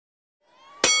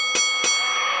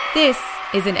This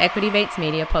is an Equity Mates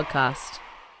Media podcast.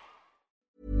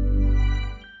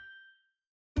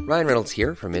 Ryan Reynolds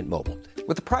here from Mint Mobile.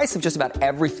 With the price of just about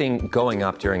everything going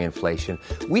up during inflation,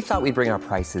 we thought we'd bring our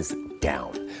prices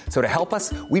down. So to help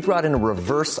us, we brought in a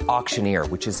reverse auctioneer,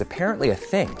 which is apparently a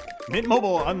thing. Mint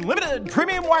Mobile Unlimited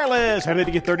Premium Wireless. How to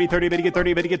get 30, 30, bit to get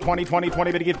 30, bit to get 20, 20,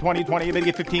 20, bit to get 20, 20, bit to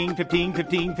get 15, 15,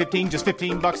 15, 15, just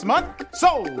 $15 a month?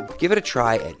 Sold! Give it a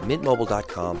try at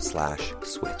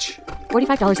mintmobile.com/switch.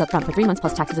 $45 up front for 3 months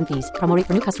plus taxes and fees. Promo rate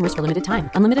for new customers for limited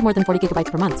time. Unlimited more than 40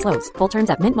 gigabytes per month. Slows full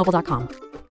terms at mintmobile.com.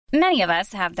 Many of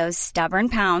us have those stubborn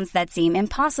pounds that seem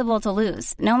impossible to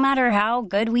lose, no matter how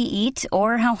good we eat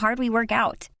or how hard we work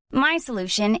out. My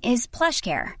solution is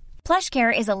PlushCare.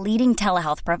 PlushCare is a leading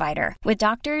telehealth provider with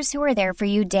doctors who are there for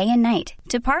you day and night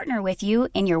to partner with you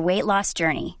in your weight loss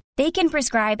journey. They can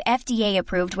prescribe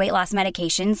FDA-approved weight loss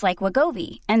medications like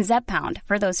Wegovy and Zepbound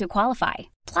for those who qualify.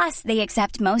 Plus, they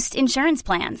accept most insurance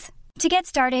plans. To get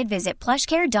started, visit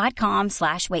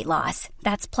plushcare.com/weightloss.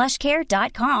 That's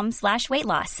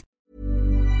plushcare.com/weightloss.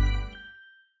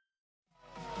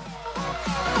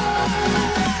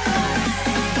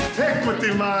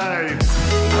 Equity Mate.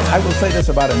 I will say this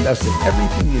about investing.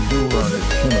 Everything you do learn is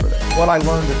cumulative. What I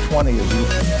learned at 20 is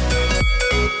useful.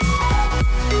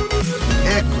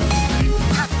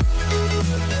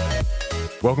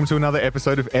 Welcome to another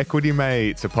episode of Equity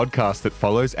Mates, a podcast that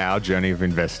follows our journey of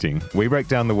investing. We break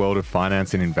down the world of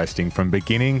finance and investing from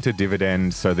beginning to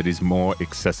dividend so that it is more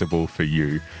accessible for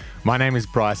you. My name is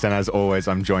Bryce, and as always,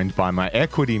 I'm joined by my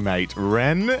equity mate,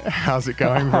 Ren. How's it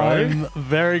going, bro? I'm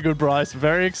very good, Bryce.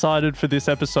 Very excited for this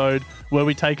episode where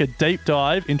we take a deep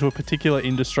dive into a particular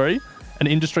industry, an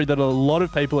industry that a lot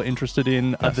of people are interested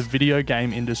in, the video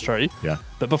game industry. Yeah.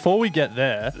 But before we get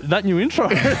there, that new intro.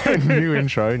 New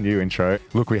intro.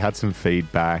 Look, we had some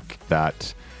feedback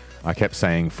that I kept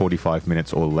saying 45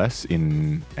 minutes or less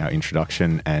in our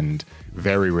introduction, and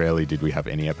very rarely did we have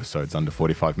any episodes under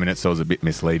 45 minutes, so it was a bit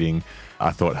misleading.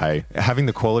 I thought, hey, having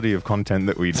the quality of content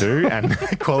that we do and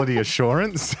quality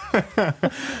assurance,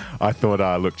 I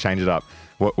thought, look, change it up.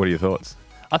 What are your thoughts?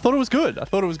 I thought it was good.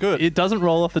 It doesn't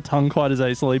roll off the tongue quite as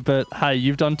easily, but hey,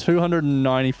 you've done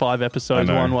 295 episodes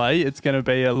one way. It's going to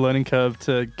be a learning curve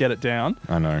to get it down.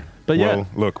 I know. But well,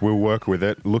 look, we'll work with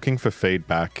it. Looking for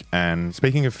feedback. And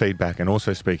speaking of feedback, and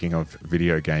also speaking of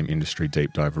video game industry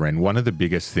deep dive, Ren, one of the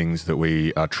biggest things that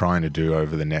we are trying to do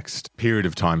over the next period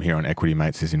of time here on Equity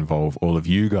Mates is involve all of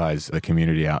you guys, the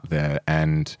community out there,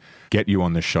 and get you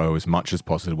on the show as much as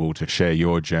possible to share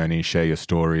your journey, share your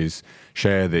stories,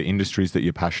 share the industries that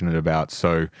you're passionate about.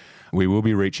 So we will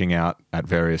be reaching out at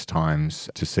various times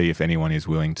to see if anyone is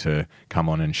willing to come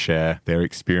on and share their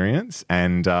experience.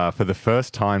 And for the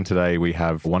first time today, we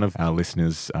have one of our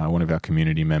listeners, one of our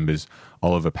community members,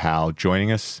 Oliver Powell,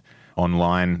 joining us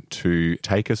online to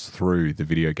take us through the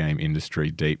video game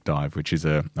industry deep dive, which is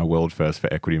a world first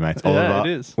for Equity Mates. Yeah, Oliver,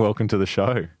 it is. Welcome to the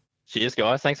show. Cheers,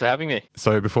 guys. Thanks for having me.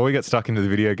 So before we get stuck into the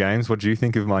video games, what do you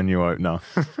think of my new opener?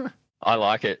 I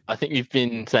like it. I think you've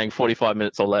been saying 45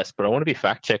 minutes or less, but I want to be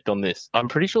fact-checked on this. I'm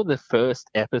pretty sure the first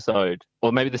episode,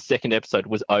 or maybe the second episode,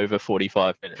 was over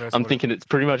 45 minutes. I'm thinking it's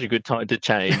pretty much a good time to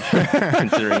change,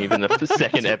 considering even the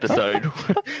second episode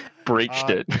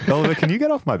breached it. Oliver, can you get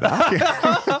off my back?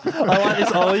 I like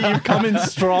this, Ollie. You've come in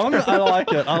strong. I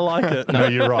like it. No,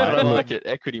 you're right. I like it.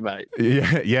 Equity Mate.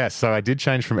 Yeah. So I did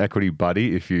change from Equity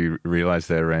Buddy, if you realise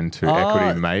there, Ren, to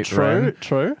Equity Mate. True.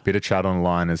 Bit of chat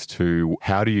online as to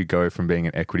how do you go from being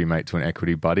an Equity Mate to an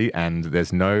Equity Buddy, and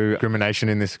there's no discrimination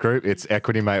in this group. It's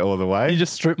Equity Mate all the way. You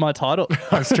just stripped my title.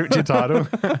 I stripped your title.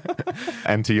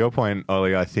 And to your point,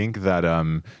 Ollie, I think that,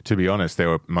 to be honest, there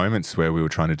were moments where we were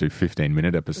trying to do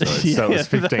 15-minute episodes. So it was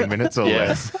 15 minutes or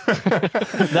less.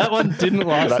 That one didn't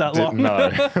last that long.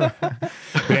 No.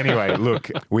 But anyway, look,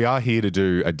 we are here to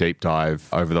do a deep dive.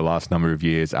 Over the last number of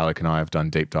years, Alec and I have done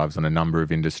deep dives on a number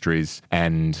of industries,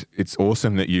 and it's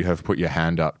awesome that you have put your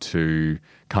hand up to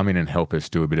come in and help us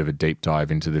do a bit of a deep dive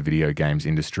into the video games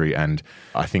industry. And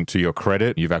I think to your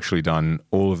credit, you've actually done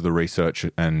all of the research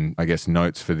and I guess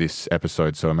notes for this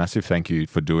episode. So a massive thank you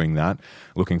for doing that.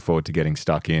 Looking forward to getting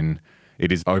stuck in.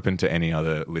 It is open to any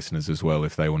other listeners as well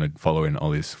if they want to follow in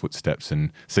Ollie's footsteps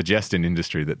and suggest an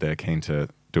industry that they're keen to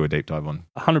do a deep dive on.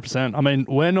 100%. I mean,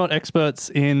 we're not experts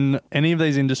in any of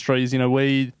these industries. You know,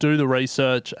 we do the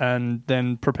research and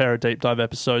then prepare a deep dive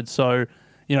episode. So,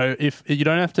 you know, if you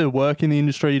don't have to work in the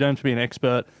industry, you don't have to be an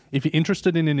expert. If you're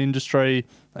interested in an industry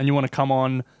and you want to come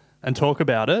on, and talk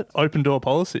about it. Open door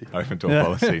policy. Open door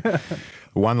policy.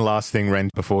 One last thing, Ren,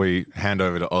 before we hand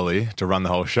over to Ollie to run the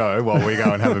whole show while we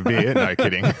go and have a beer. No,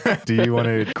 kidding. Do you want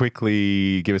to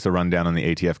quickly give us a rundown on the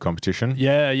ETF competition?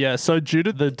 Yeah. So due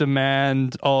to the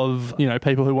demand of,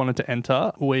 people who wanted to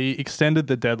enter, we extended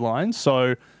the deadline.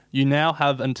 So you now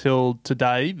have until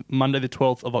today, Monday the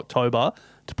 12th of October,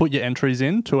 to put your entries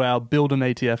in to our Build an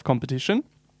ETF competition.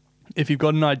 If you've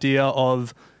got an idea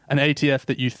of an ETF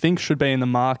that you think should be in the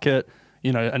market,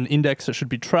 an index that should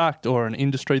be tracked or an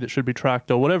industry that should be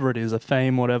tracked or whatever it is, a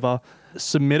theme, whatever,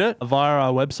 submit it via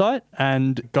our website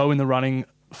and go in the running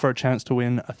for a chance to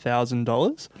win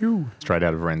 $1,000. Straight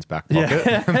out of Ren's back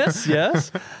pocket.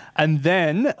 Yes. And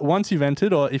then once you've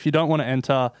entered, or if you don't want to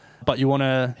enter, but you want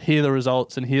to hear the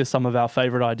results and hear some of our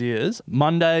favourite ideas,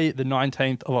 Monday, the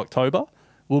 19th of October,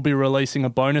 we'll be releasing a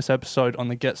bonus episode on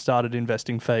the Get Started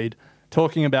Investing feed,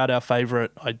 talking about our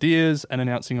favourite ideas and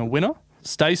announcing a winner.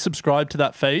 Stay subscribed to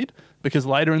that feed because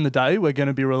later in the day, we're going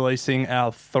to be releasing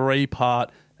our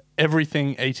 3-part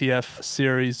Everything ETF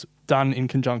series done in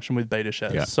conjunction with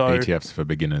BetaShares. Yeah, so ETFs for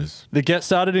beginners. The Get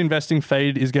Started Investing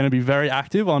feed is going to be very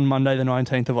active on Monday, the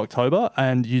 19th of October,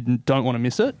 and you don't want to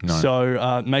miss it. No.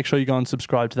 So make sure you go and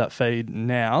subscribe to that feed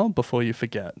now before you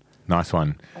forget. Nice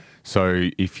one. So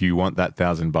if you want that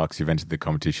 $1,000, you've entered the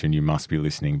competition, you must be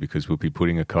listening because we'll be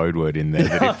putting a code word in there.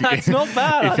 That That's not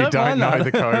bad. If you don't know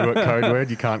the code word,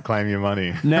 you can't claim your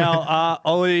money. Now,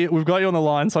 Ollie, we've got you on the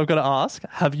line, so I've got to ask,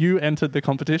 have you entered the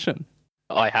competition?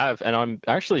 I have, and I'm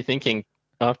actually thinking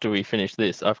after we finish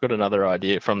this, I've got another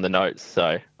idea from the notes,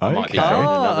 so I might be throwing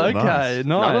another. Okay,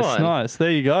 nice.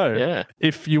 There you go. Yeah.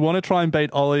 If you want to try and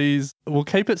beat Ollie's, we'll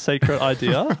keep it secret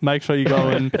idea. Make sure you go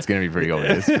and... It's going to be pretty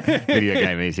obvious. Video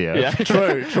game ETF. Yeah.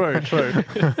 True.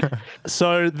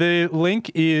 So the link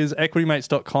is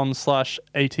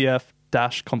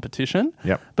equitymates.com/ETF-competition.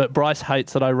 Yep. But Bryce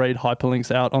hates that I read hyperlinks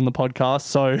out on the podcast,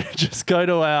 so just go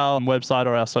to our website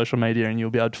or our social media and you'll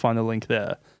be able to find the link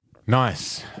there.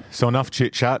 Nice. So enough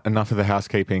chit chat, enough of the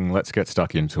housekeeping. Let's get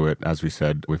stuck into it. As we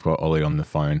said, we've got Ollie on the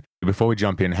phone. Before we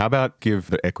jump in, how about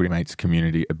give the Equity Mates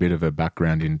community a bit of a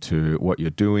background into what you're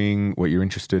doing, what you're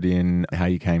interested in, how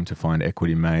you came to find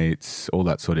Equity Mates, all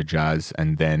that sort of jazz,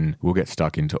 and then we'll get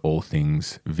stuck into all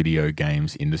things video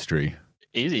games industry.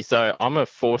 Easy. So I'm a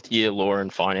 4th-year law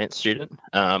and finance student.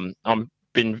 I'm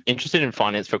been interested in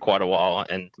finance for quite a while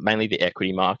and mainly the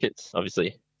equity markets,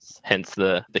 obviously. Hence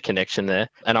the connection there.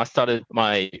 And I started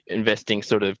my investing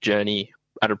sort of journey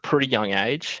at a pretty young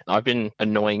age. I've been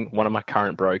annoying one of my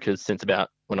current brokers since about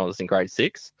when I was in grade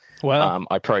 6. Wow.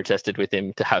 I protested with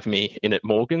him to have me in at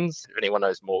Morgans. If anyone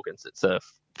knows Morgans, it's a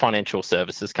financial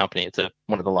services company. It's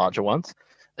one of the larger ones.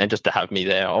 And just to have me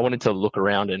there, I wanted to look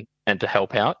around and to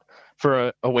help out.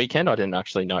 For a weekend, I didn't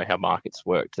actually know how markets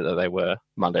worked, that they were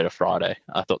Monday to Friday.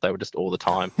 I thought they were just all the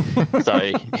time.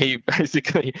 So he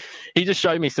just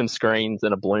showed me some screens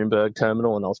and a Bloomberg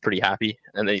terminal, and I was pretty happy.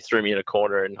 And then he threw me in a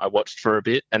corner and I watched for a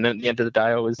bit. And then at the end of the day,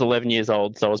 I was 11 years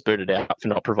old, so I was booted out for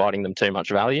not providing them too much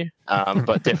value.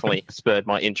 But definitely spurred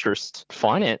my interest in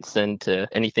finance and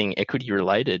anything equity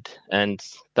related. And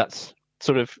that's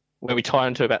sort of where we tie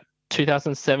into about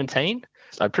 2017.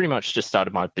 So I pretty much just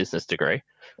started my business degree.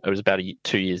 It was about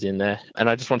 2 years in there, and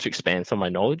I just wanted to expand some of my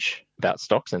knowledge about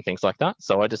stocks and things like that.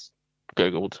 So I just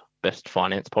Googled best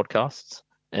finance podcasts,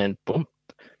 and boom,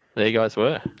 there you guys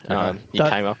were. You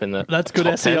came up in the That's good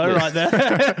SEO right there.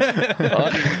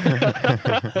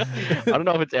 I don't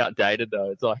know if it's outdated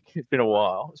though. It's been a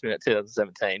while. It's been at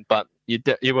 2017, but you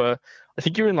were. I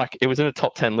think you were in it was in a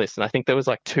top 10 list, and I think there was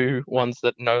 2 ones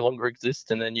that no longer exist,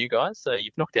 and then you guys. So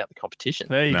you've knocked out the competition.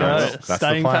 There you go. That's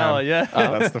Staying the plan. power, yeah.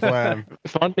 That's the plan.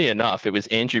 Funnily enough, it was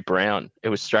Andrew Brown. It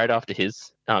was straight after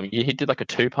his. He did a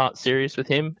 2-part series with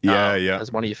him. Yeah.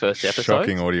 As one of your first episodes.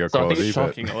 Shocking audio quality.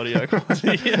 Shocking audio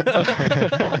quality.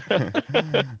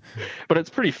 But it's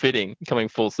pretty fitting coming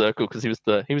full circle because he was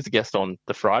the guest on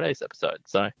the Friday's episode.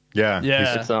 So Yeah.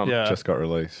 it's Just got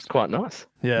released. quite nice.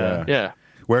 Yeah.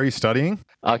 Where are you studying?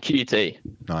 QUT.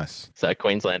 Nice. So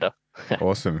Queenslander.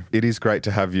 Awesome. It is great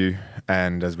to have you.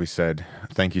 And as we said,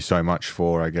 thank you so much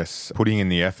for, I guess, putting in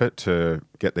the effort to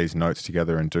get these notes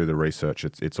together and do the research.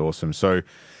 It's awesome. So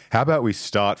how about we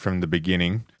start from the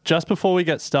beginning? Just before we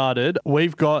get started,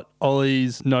 we've got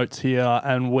Ollie's notes here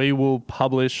and we will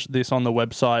publish this on the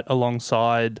website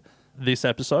alongside this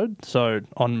episode. So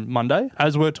on Monday,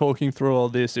 as we're talking through all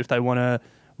this, if they want to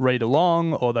read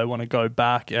along or they want to go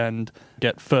back and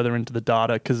get further into the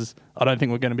data, because I don't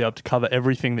think we're going to be able to cover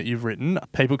everything that you've written.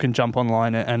 People can jump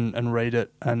online and read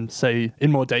it and see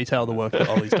in more detail the work that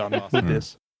Ollie's done with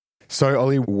this. So,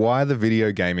 Ollie, why the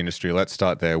video game industry? Let's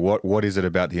start there. What is it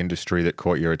about the industry that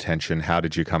caught your attention? How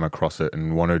did you come across it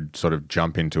and want to sort of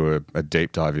jump into a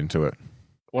deep dive into it?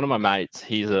 One of my mates,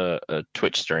 he's a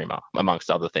Twitch streamer,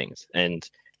 amongst other things. And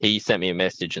he sent me a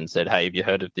message and said, hey, have you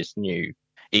heard of this new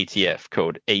ETF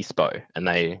called ESPO?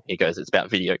 And he goes, it's about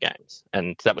video games.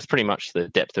 And that was pretty much the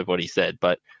depth of what he said.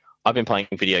 But I've been playing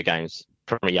video games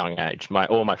from a young age.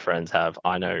 All my friends have.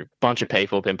 I know a bunch of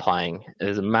people have been playing.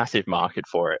 There's a massive market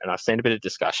for it. And I've seen a bit of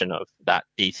discussion of that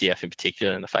ETF in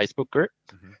particular in the Facebook group.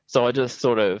 Mm-hmm. So it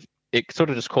sort of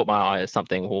just caught my eye as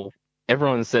something, well,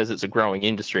 everyone says it's a growing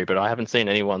industry, but I haven't seen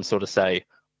anyone sort of say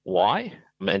why,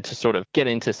 and to sort of get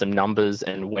into some numbers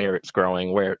and where it's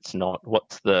growing, where it's not,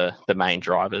 what's the main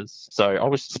drivers. So I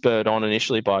was spurred on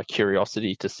initially by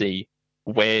curiosity to see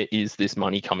where is this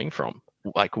money coming from?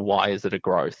 Like, why is it a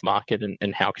growth market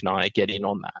and how can I get in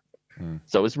on that?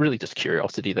 So it was really just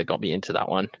curiosity that got me into that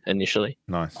one initially.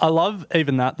 Nice. I love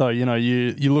even that though. You know,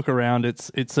 you look around,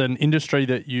 it's an industry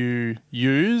that you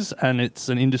use, and it's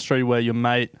an industry where your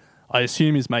mate, I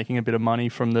assume, is making a bit of money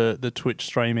from the Twitch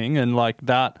streaming, and like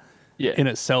that in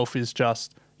itself is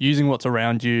just using what's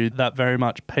around you, that very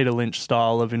much Peter Lynch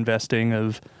style of investing,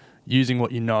 of using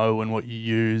what you know and what you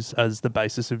use as the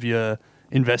basis of your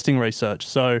investing research.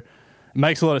 So it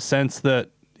makes a lot of sense that,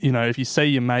 you know, if you see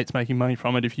your mates making money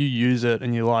from it, if you use it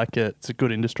and you like it, it's a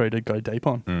good industry to go deep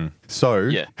on.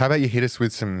 So how about you hit us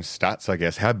with some stats, I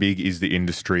guess? How big is the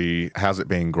industry? How's it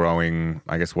been growing?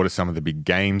 I guess what are some of the big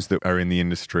games that are in the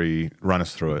industry? Run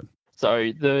us through it.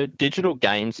 So the digital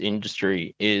games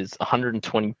industry is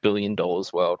 $120 billion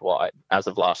worldwide as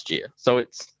of last year. So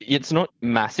it's not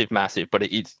massive, but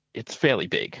it's fairly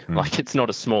big. Like, it's not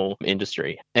a small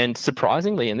industry. And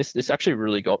surprisingly, and this actually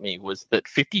really got me, was that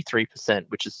 53%,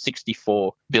 which is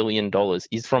 $64 billion,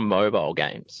 is from mobile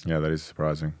games. Yeah, that is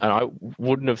surprising. And I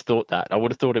wouldn't have thought that. I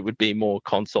would have thought it would be more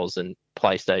consoles and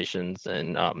PlayStations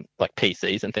and like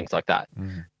PCs and things like that.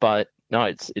 But no,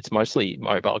 it's mostly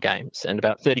mobile games, and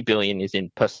about 30 billion is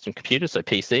in personal computers, so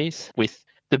PCs, with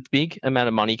the big amount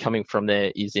of money coming from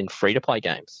there is in free-to-play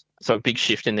games. So a big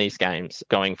shift in these games,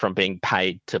 going from being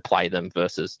paid to play them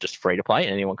versus just free-to-play,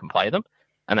 and anyone can play them,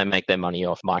 and they make their money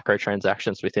off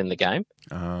microtransactions within the game.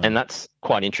 And that's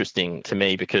quite interesting to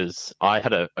me, because I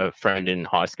had a friend in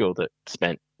high school that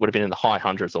would have been in the high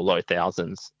hundreds or low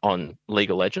thousands on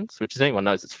League of Legends, which, as anyone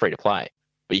knows, it's free-to-play,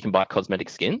 but you can buy cosmetic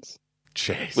skins.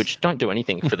 Jeez. Which don't do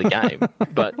anything for the game.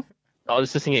 But I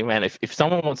was just thinking, man, if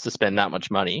someone wants to spend that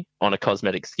much money on a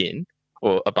cosmetic skin,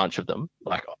 or a bunch of them,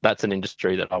 like, that's an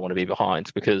industry that I want to be behind,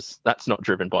 because that's not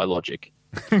driven by logic.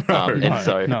 I'm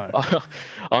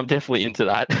definitely into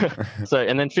that.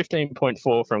 And then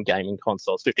 15.4 from gaming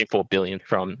consoles, 15.4 billion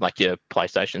from like your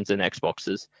PlayStations and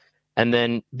Xboxes. And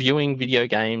then viewing video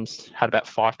games had about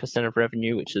 5% of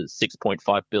revenue, which is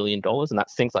 $6.5 billion. And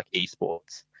that's things like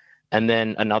esports. And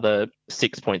then another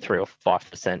 6.3 or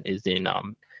 5% is in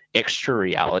extra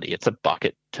reality. It's a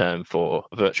bucket term for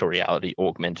virtual reality,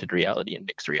 augmented reality, and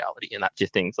mixed reality. And that's your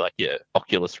things like your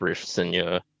Oculus Rifts and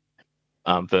your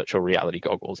virtual reality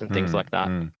goggles and things like that.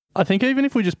 I think even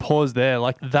if we just pause there,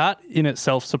 like, that in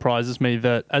itself surprises me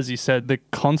that, as you said, the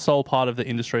console part of the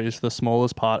industry is the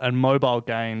smallest part and mobile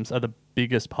games are the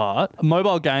biggest part.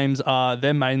 Mobile games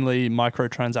they're mainly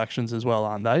microtransactions as well,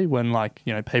 aren't they? When, like,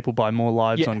 you know, people buy more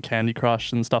lives on Candy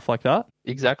Crush and stuff like that.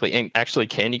 Exactly. And actually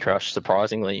Candy Crush,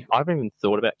 surprisingly, I haven't even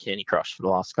thought about Candy Crush for the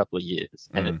last couple of years,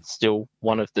 and it's still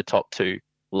one of the top two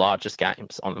largest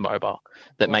games on the mobile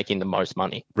that making the most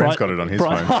money. Brent's got it on his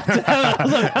phone. I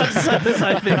was about to say the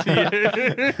same thing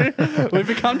to you. We've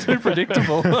become too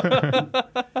predictable.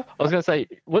 I was going to say,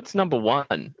 what's number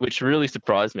one, which really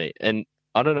surprised me, and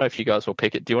I don't know if you guys will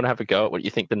pick it. Do you want to have a go at what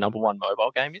you think the number one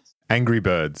mobile game is? Angry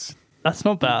Birds. That's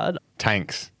not bad.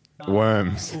 Tanks.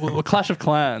 Worms. Clash of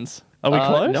Clans. Are we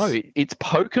close? No, it's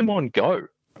Pokemon Go.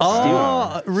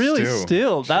 Oh, really?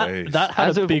 Still? That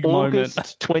had a big August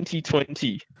moment.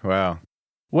 2020. Wow.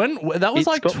 When that was, it's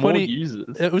like 20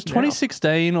 users. It was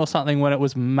 2016 or something when it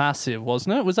was massive,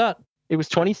 wasn't it? Was that? It was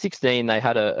 2016. They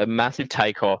had a massive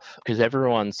takeoff because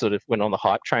everyone sort of went on the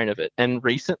hype train of it. And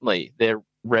recently, their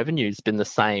revenue's been the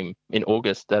same in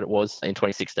August that it was in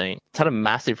 2016. It's had a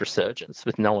massive resurgence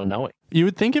with no one knowing. You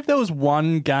would think if there was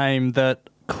one game that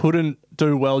couldn't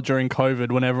do well during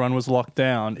COVID when everyone was locked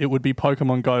down, it would be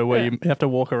Pokemon Go, where you have to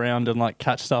walk around and like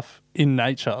catch stuff in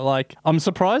nature. Like, I'm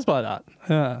surprised by that.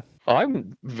 Yeah.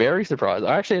 I'm very surprised.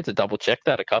 I actually had to double check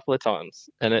that a couple of times,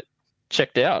 and it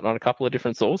checked out on a couple of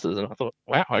different sources, and I thought,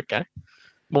 wow, okay.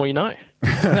 more you know.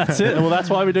 That's it. Well, that's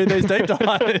why we do these deep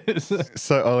dives.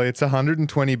 So, Ollie, it's a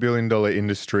 $120 billion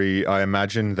industry. I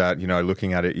imagine that,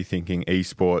 looking at it, you're thinking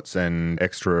esports and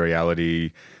extra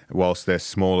reality. Whilst they're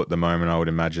small at the moment, I would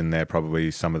imagine they're probably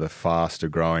some of the faster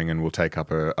growing and will take up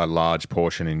a large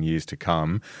portion in years to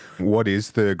come. What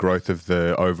is the growth of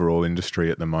the overall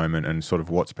industry at the moment and sort of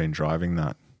what's been driving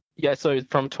that? Yeah, so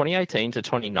from 2018 to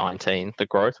 2019, the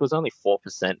growth was only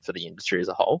 4% for the industry as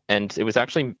a whole. And it was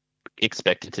actually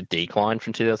expected to decline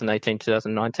from 2018 to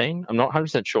 2019. I'm not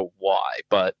 100% sure why,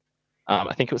 but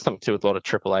I think it was something to do with a lot of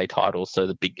AAA titles, so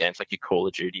the big games like your Call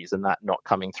of Duties and that not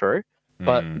coming through.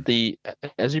 But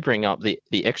as you bring up, the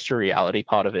extra reality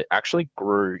part of it actually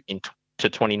grew into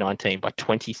 2019 by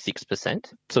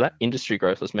 26%. So that industry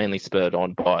growth was mainly spurred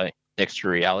on by extra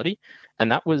reality,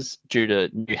 and that was due to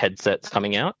new headsets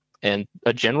coming out and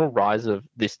a general rise of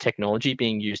this technology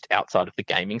being used outside of the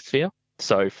gaming sphere.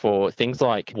 So for things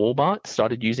like Walmart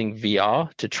started using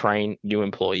VR to train new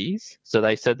employees. So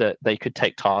they said that they could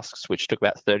take tasks which took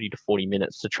about 30 to 40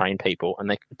 minutes to train people, and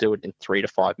they could do it in 3 to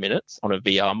 5 minutes on a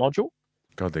VR module.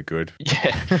 God, they're good.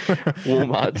 Yeah.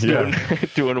 Walmart's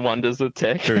doing wonders with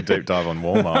tech. Do a deep dive on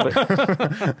Walmart.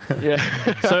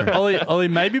 Yeah. So, Ollie,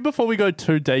 maybe before we go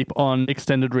too deep on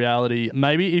extended reality,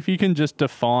 maybe if you can just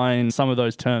define some of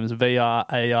those terms, VR,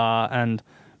 AR, and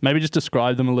maybe just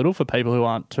describe them a little for people who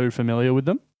aren't too familiar with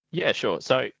them. Yeah, sure.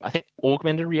 So I think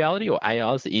augmented reality or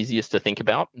AR is the easiest to think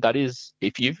about. That is,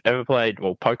 if you've ever played,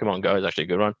 well, Pokemon Go is actually a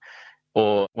good one,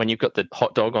 or when you've got the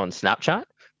hot dog on Snapchat,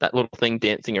 that little thing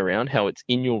dancing around, how it's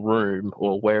in your room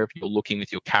or wherever you're looking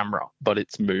with your camera, but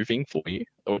it's moving for you,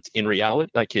 or it's in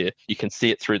reality, like you can see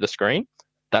it through the screen.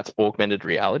 That's augmented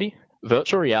reality.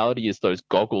 Virtual reality is those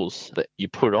goggles that you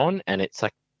put on, and it's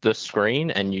like the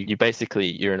screen, and you basically,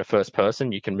 you're in a first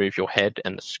person, you can move your head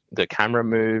and the camera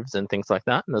moves and things like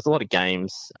that. And there's a lot of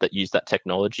games that use that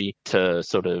technology to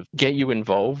sort of get you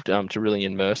involved, to really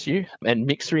immerse you. And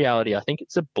mixed reality, I think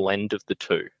it's a blend of the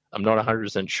two. I'm not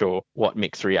 100% sure what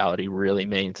mixed reality really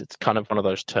means. It's kind of one of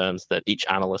those terms that each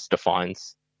analyst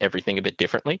defines everything a bit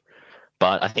differently.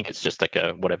 But I think it's just like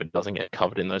whatever doesn't get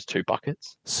covered in those two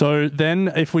buckets. So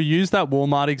then if we use that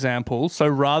Walmart example, so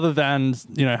rather than,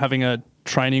 having a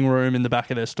training room in the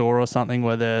back of their store or something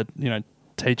where they're,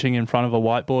 teaching in front of a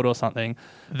whiteboard or something,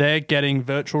 they're getting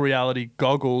virtual reality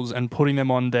goggles and putting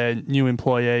them on their new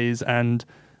employees and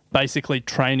basically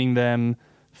training them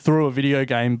through a video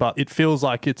game, but it feels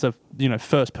like it's a,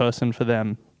 first person for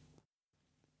them.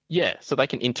 Yeah, so they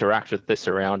can interact with their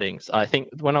surroundings. I think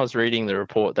when I was reading the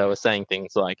report, they were saying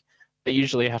things like they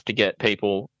usually have to get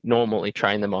people, normally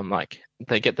train them on, like,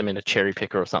 they get them in a cherry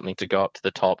picker or something to go up to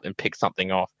the top and pick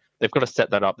something off. They've got to set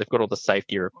that up. They've got all the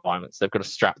safety requirements. They've got to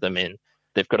strap them in.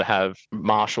 They've got to have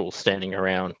marshals standing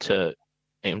around to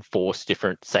enforce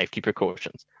different safety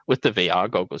precautions. With the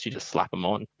VR goggles, you just slap them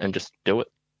on and just do it,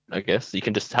 I guess. You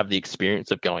can just have the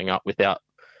experience of going up without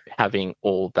having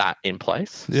all that in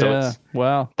place. Yeah,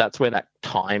 wow. That's where that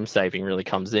time saving really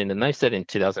comes in. And they said in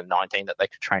 2019 that they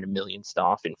could train 1 million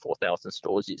staff in 4,000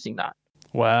 stores using that.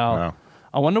 Wow.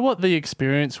 I wonder what the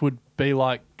experience would be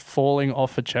like falling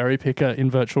off a cherry picker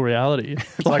in virtual reality.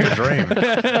 It's like a dream.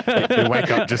 you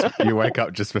wake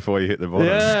up just before you hit the bottom.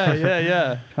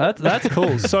 Yeah. That's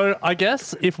cool. So I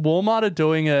guess if Walmart are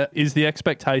doing it, is the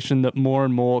expectation that more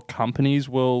and more companies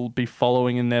will be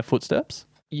following in their footsteps?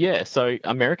 Yeah, so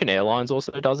American Airlines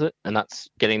also does it, and that's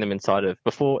getting them inside of,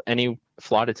 before any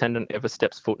flight attendant ever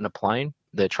steps foot in a plane,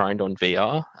 they're trained on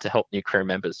VR to help new crew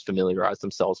members familiarize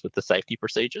themselves with the safety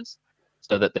procedures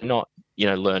so that they're not,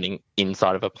 learning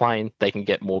inside of a plane. They can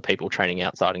get more people training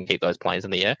outside and keep those planes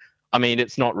in the air. I mean,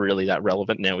 it's not really that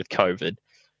relevant now with COVID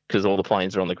because all the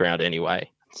planes are on the ground anyway,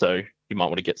 so you might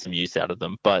want to get some use out of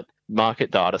them. But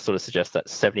market data sort of suggests that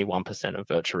 71% of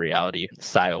virtual reality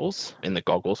sales in the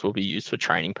goggles will be used for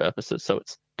training purposes. So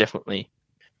it's definitely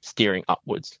steering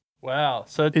upwards. Wow.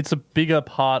 So it's a bigger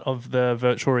part of the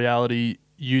virtual reality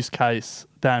use case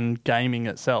than gaming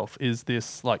itself, is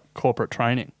this like corporate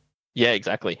training? Yeah,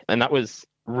 exactly. And that was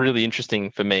really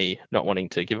interesting for me, not wanting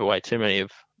to give away too many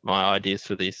of my ideas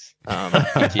for this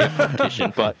ETF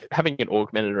competition, but having an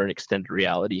augmented or an extended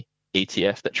reality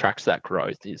ETF that tracks that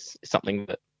growth is something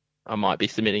that I might be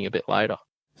submitting a bit later.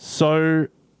 So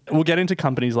we'll get into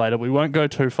companies later. We won't go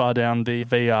too far down the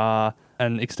VR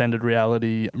and extended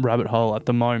reality rabbit hole at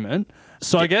the moment.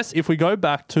 So I guess if we go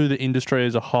back to the industry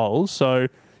as a whole, so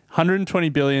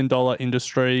 $120 billion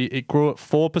industry, it grew at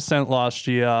 4% last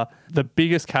year. The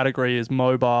biggest category is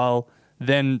mobile,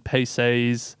 then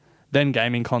PCs, then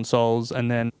gaming consoles, and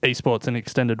then esports and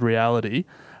extended reality.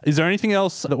 Is there anything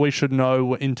else that we should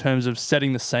know in terms of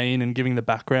setting the scene and giving the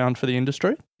background for the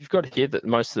industry? You've got to hear that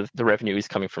most of the revenue is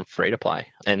coming from free-to-play,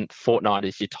 and Fortnite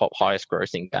is your top highest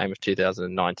grossing game of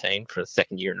 2019 for the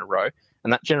second year in a row,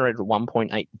 and that generated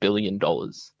 $1.8 billion,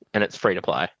 and it's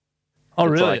free-to-play. Oh,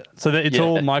 really? So it's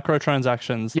all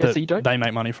microtransactions that so they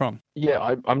make money from?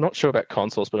 Yeah, I'm not sure about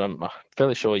consoles, but I'm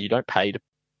fairly sure you don't pay to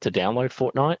download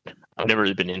Fortnite. I've never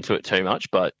really been into it too much,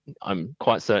 but I'm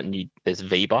quite certain there's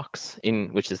V-Bucks,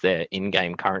 which is their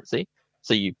in-game currency.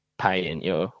 So you pay in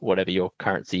whatever your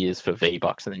currency is for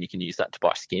V-Bucks, and then you can use that to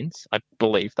buy skins. I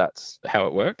believe that's how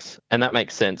it works. And that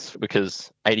makes sense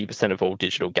because 80% of all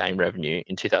digital game revenue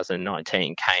in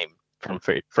 2019 came from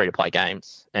free-to-play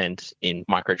games and in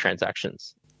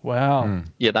microtransactions. Wow.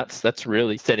 Yeah, that's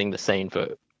really setting the scene for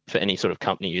any sort of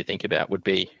company you think about would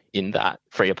be in that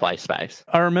free-to-play space.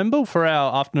 I remember for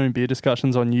our afternoon beer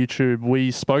discussions on YouTube, we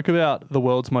spoke about the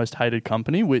world's most hated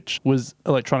company, which was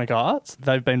Electronic Arts.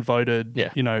 They've been voted,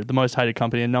 the most hated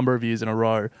company a number of years in a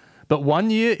row. But one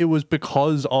year it was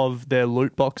because of their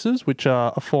loot boxes, which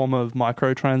are a form of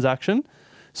microtransaction.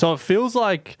 So it feels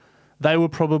like they were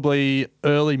probably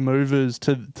early movers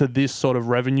to this sort of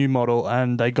revenue model,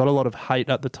 and they got a lot of hate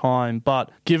at the time.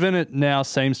 But given it now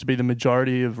seems to be the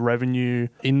majority of revenue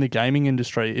in the gaming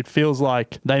industry, it feels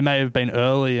like they may have been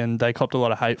early and they copped a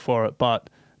lot of hate for it,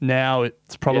 but now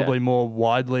it's probably more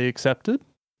widely accepted.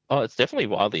 Oh, it's definitely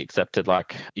widely accepted.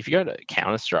 Like, if you go to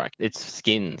Counter-Strike, it's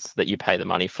skins that you pay the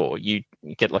money for. You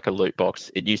get like a loot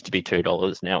box. It used to be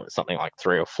 $2. Now it's something like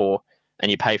 $3 or $4. And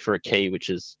you pay for a key,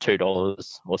 which is $2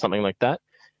 or something like that.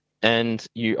 And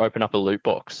you open up a loot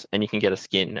box and you can get a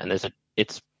skin. And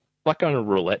it's like on a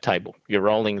roulette table. You're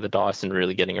rolling the dice and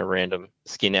really getting a random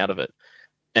skin out of it.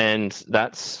 And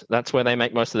that's where they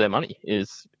make most of their money,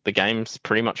 is the game's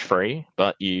pretty much free,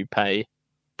 but you pay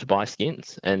to buy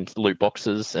skins. And loot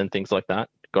boxes and things like that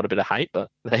got a bit of hate, but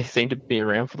they seem to be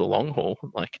around for the long haul,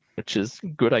 which is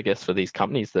good, I guess, for these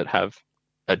companies that have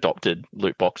adopted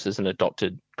loot boxes and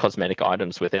adopted cosmetic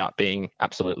items without being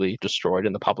absolutely destroyed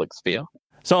in the public sphere.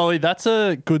 So, Ollie, that's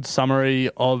a good summary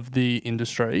of the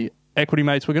industry. Equity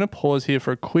Mates, we're going to pause here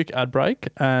for a quick ad break,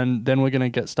 and then we're going to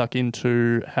get stuck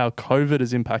into how COVID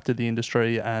has impacted the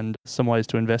industry and some ways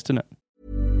to invest in it.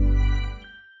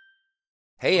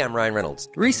 Hey, I'm Ryan Reynolds.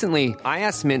 Recently, I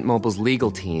asked Mint Mobile's legal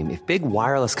team if big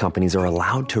wireless companies are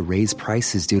allowed to raise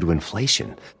prices due to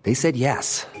inflation. They said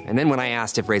yes. And then when I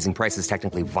asked if raising prices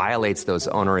technically violates those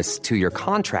onerous 2-year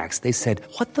contracts, they said,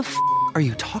 "What the f*** are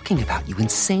you talking about, you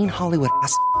insane Hollywood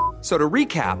ass?" So to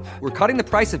recap, we're cutting the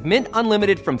price of Mint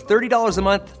Unlimited from $30 a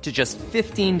month to just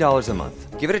 $15 a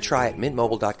month. Give it a try at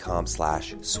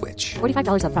mintmobile.com/switch.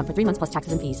 $45 up front for 3 months plus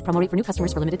taxes and fees. Promo rate for new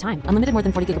customers for limited time. Unlimited more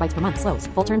than 40 gigabytes per month. Slows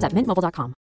full terms at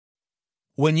mintmobile.com.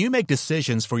 When you make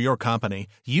decisions for your company,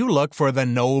 you look for the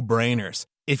no-brainers.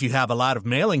 If you have a lot of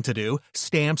mailing to do,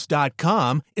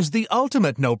 Stamps.com is the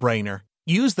ultimate no-brainer.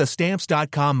 Use the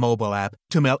Stamps.com mobile app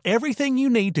to mail everything you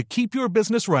need to keep your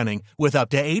business running with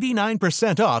up to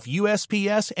 89% off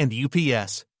USPS and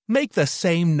UPS. Make the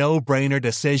same no-brainer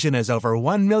decision as over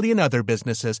 1 million other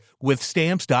businesses with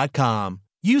Stamps.com.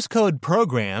 Use code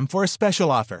PROGRAM for a special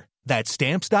offer. That's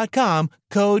Stamps.com,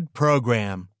 code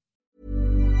PROGRAM.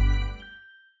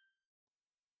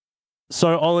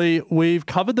 So, Ollie, we've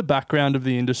covered the background of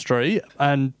the industry,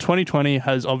 and 2020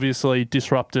 has obviously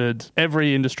disrupted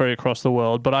every industry across the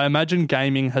world, but I imagine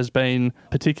gaming has been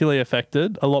particularly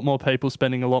affected. A lot more people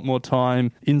spending a lot more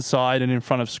time inside and in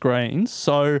front of screens.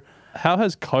 So how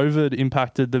has COVID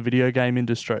impacted the video game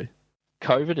industry?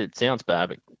 COVID, it sounds bad,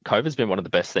 but COVID's been one of the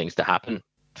best things to happen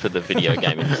for the video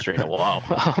game industry in a while.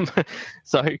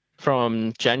 So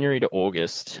from January to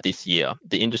August this year,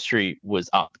 the industry was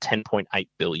up 10.8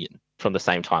 billion from the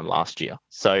same time last year.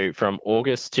 So from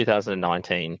August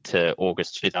 2019 to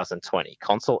August 2020,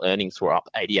 console earnings were up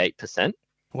 88%.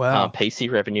 Wow.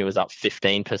 PC revenue was up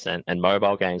 15% and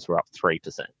mobile games were up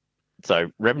 3%.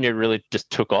 So revenue really just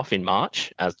took off in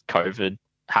March as COVID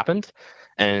happened,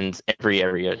 and every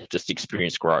area just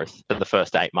experienced growth for the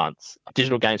first 8 months.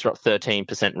 Digital games were up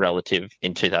 13% relative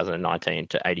in 2019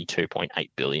 to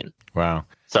 82.8 billion. Wow.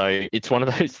 So it's one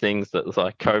of those things that was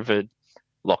like COVID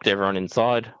locked everyone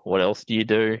inside. What else do you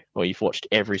do? Well, you've watched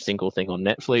every single thing on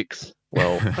Netflix.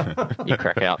 Well, you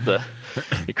crack out the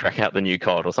new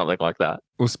COD or something like that.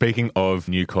 Well, speaking of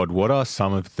new COD, what are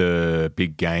some of the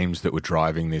big games that were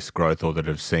driving this growth or that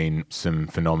have seen some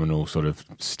phenomenal sort of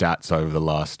stats over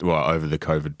over the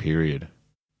COVID period?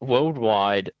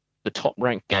 Worldwide, the top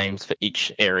ranked games for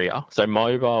each area. So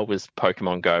mobile was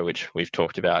Pokemon Go, which we've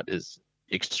talked about is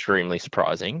extremely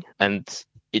surprising. And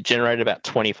it generated about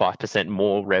 25%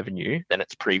 more revenue than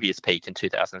its previous peak in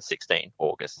 2016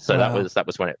 August. So that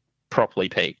was when it properly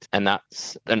peaked, and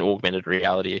that's an augmented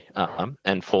reality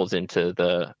and falls into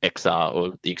the XR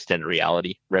or the extended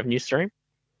reality revenue stream.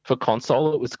 For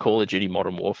console, it was Call of Duty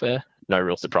Modern Warfare. No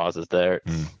real surprises there.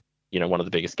 It's one of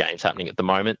the biggest games happening at the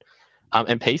moment.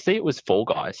 And PC, it was Fall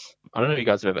Guys. I don't know if you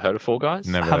guys have ever heard of Fall Guys.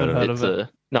 Never heard of it.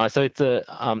 So it's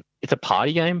a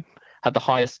party game. Had the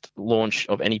highest launch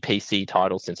of any PC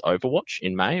title since Overwatch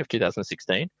in May of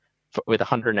 2016 with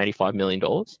 $185 million.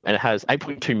 And it has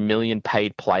 8.2 million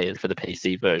paid players for the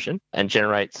PC version and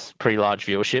generates pretty large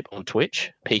viewership on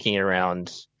Twitch, peaking at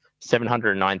around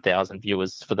 709,000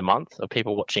 viewers for the month of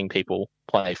people watching people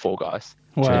play Fall Guys.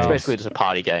 Wow. So it's basically just a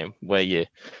party game where you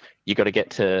got to get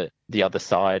to the other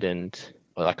side and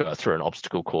go through an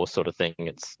obstacle course sort of thing.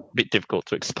 It's a bit difficult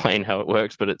to explain how it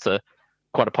works, but it's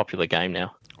quite a popular game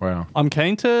now. Wow. I'm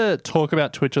keen to talk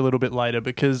about Twitch a little bit later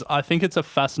because I think it's a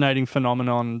fascinating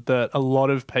phenomenon that a lot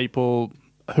of people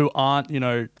who aren't,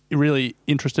 really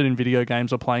interested in video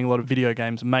games or playing a lot of video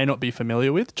games may not be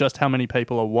familiar with, just how many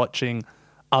people are watching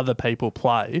other people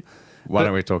play. Why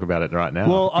don't we talk about it right now?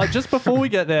 Well, just before we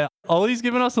get there, Ollie's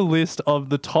given us a list of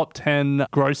the top 10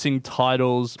 grossing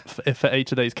titles for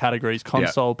each of these categories,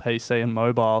 console, PC, and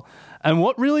mobile. And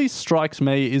what really strikes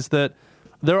me is that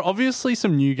there are obviously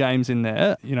some new games in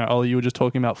there. Ollie, you were just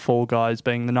talking about Fall Guys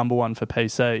being the number one for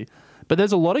PC. But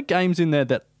there's a lot of games in there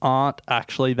that aren't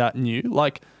actually that new.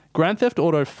 Like Grand Theft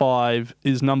Auto 5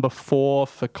 is number 4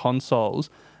 for consoles.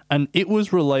 And it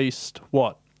was released,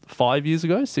 5 years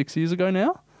ago, 6 years ago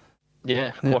now?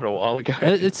 Yeah, quite a while ago.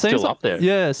 It seems still up there.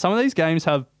 Yeah, some of these games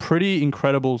have pretty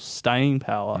incredible staying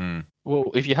power.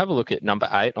 Well, if you have a look at number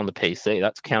 8 on the PC,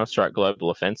 that's Counter-Strike Global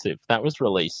Offensive. That was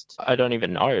released, I don't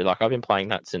even know. I've been playing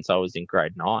that since I was in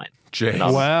grade 9.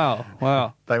 Jeez.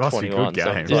 Wow. They must be good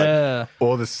games.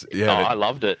 I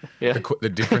loved it. Yeah. The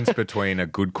difference between a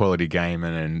good quality game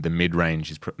and the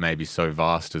mid-range is maybe so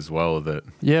vast as well that...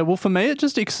 Yeah, well, for me, it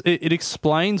just it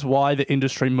explains why the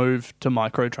industry moved to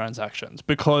microtransactions,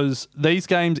 because these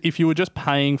games, if you were just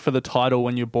paying for the title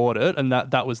when you bought it, and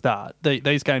that was that,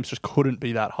 these games just couldn't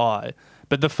be that high.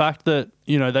 But the fact that,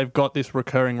 they've got this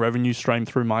recurring revenue stream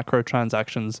through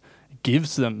microtransactions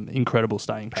gives them incredible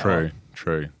staying power.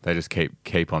 True. They just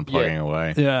keep on plugging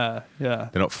away. Yeah. They're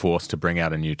not forced to bring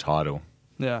out a new title.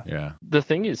 Yeah. The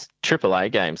thing is,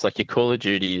 AAA games like your Call of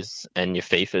Duties and your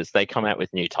FIFAs, they come out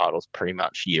with new titles pretty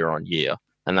much year on year,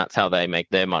 and that's how they make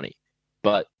their money.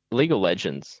 But League of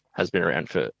Legends has been around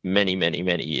for many, many,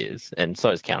 many years, and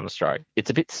so is Counter-Strike. It's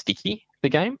a bit sticky, the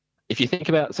game. If you think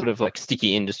about sort of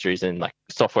sticky industries and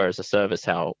software as a service,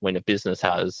 how when a business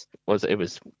it was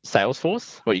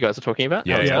Salesforce, what you guys are talking about?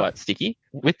 It's quite sticky.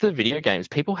 With the video games,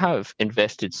 people have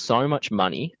invested so much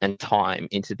money and time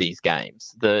into these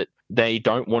games that they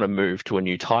don't want to move to a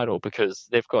new title because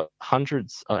they've got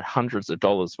hundreds of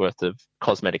dollars worth of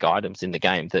cosmetic items in the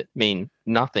game that mean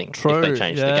nothing if they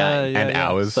change the game. And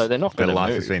hours. So they're not going to life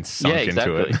move. has been sunk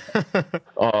into it.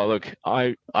 Oh, look,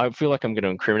 I feel like I'm going to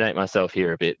incriminate myself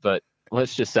here a bit, but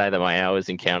let's just say that my hours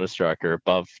in Counter-Strike are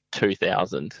above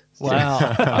 2,000 Wow.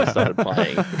 since I started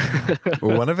playing.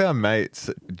 Well, one of our mates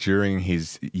during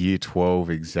his year 12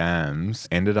 exams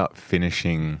ended up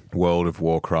finishing World of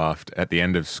Warcraft at the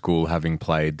end of school, having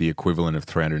played the equivalent of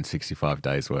 365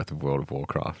 days worth of World of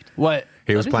Warcraft. Wait.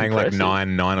 He was playing impressive.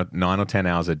 nine or 10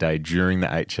 hours a day during the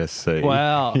HSC.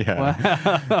 Wow.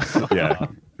 Yeah. Wow. Yeah.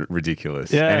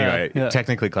 Ridiculous. Yeah, Anyway,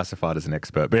 technically classified as an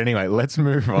expert. But anyway, let's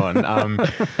move on.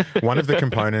 One of the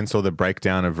components or the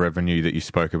breakdown of revenue that you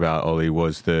spoke about, Ollie,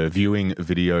 was the viewing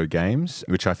video games,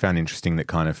 which I found interesting that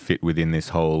kind of fit within this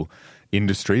whole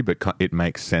industry, but it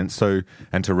makes sense. So,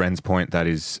 and to Ren's point, that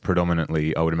is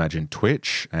predominantly, I would imagine,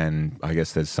 Twitch, and I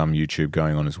guess there's some YouTube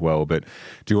going on as well. But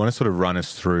do you want to sort of run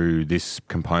us through this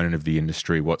component of the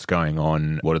industry? What's going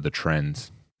on? What are the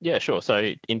trends? Yeah, sure.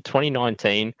 So in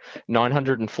 2019,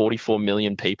 944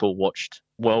 million people watched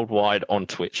worldwide on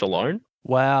Twitch alone.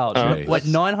 Wow. Wait,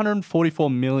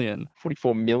 944 million?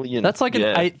 44 million. That's like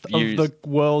an eighth views. of the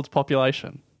world's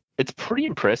population. It's pretty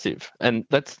impressive. And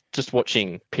that's just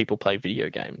watching people play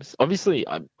video games. Obviously,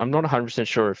 I'm not 100%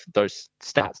 sure if those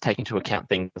stats take into account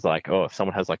things like, if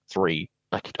someone has three,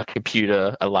 a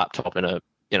computer, a laptop, and an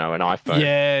iPhone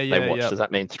they watch. Does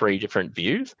that mean 3 different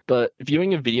views? But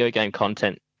viewing of video game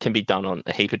content can be done on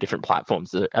a heap of different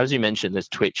platforms. As you mentioned, there's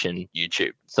Twitch and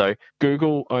YouTube. So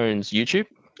Google owns YouTube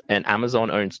and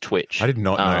Amazon owns Twitch. I did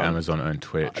not know Amazon owned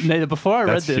Twitch. Neither. Before I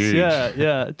read this, huge.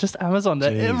 yeah. Just Amazon,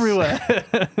 they're everywhere.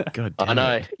 God damn I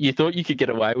know. You thought you could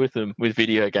get away with them with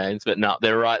video games, but no,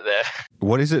 they're right there.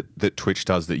 What is it that Twitch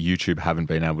does that YouTube haven't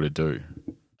been able to do?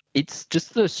 It's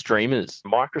just the streamers.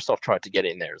 Microsoft tried to get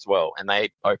in there as well, and they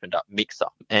opened up Mixer,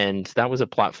 and that was a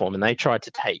platform, and they tried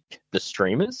to take the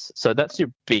streamers. So that's your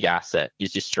big asset,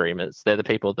 is your streamers. They're the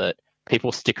people that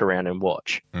people stick around and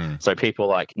watch. So people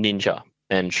like Ninja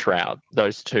and Shroud,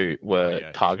 those two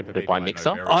were targeted by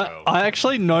Mixer. I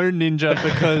actually know Ninja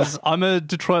because I'm a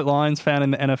Detroit Lions fan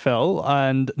in the NFL,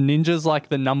 and Ninja's like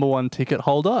the number one ticket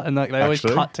holder, and like they always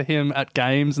cut to him at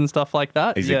games and stuff like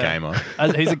that. He's a gamer.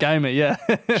 He's a gamer, yeah.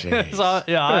 So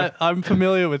I'm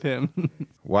familiar with him.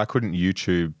 Why couldn't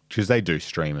YouTube? Because they do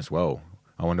stream as well.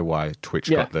 I wonder why Twitch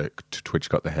got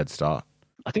the head start.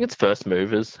 I think it's first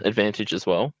movers advantage as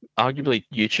well. Arguably,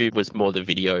 YouTube was more the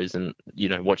videos and,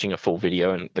 watching a full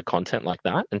video and the content like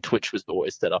that. And Twitch was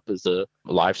always set up as a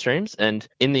live streams. And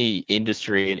in the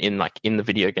industry and in the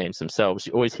video games themselves,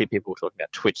 you always hear people talking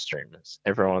about Twitch streamers.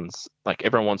 Everyone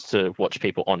wants to watch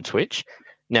people on Twitch.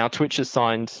 Now, Twitch has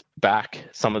signed back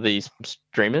some of these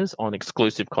streamers on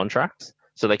exclusive contracts,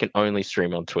 so they can only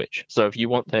stream on Twitch. So if you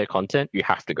want their content, you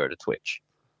have to go to Twitch,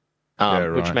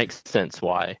 which makes sense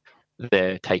why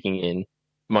they're taking in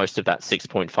most of that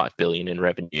 6.5 billion in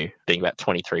revenue, being about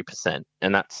 23%.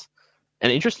 And that's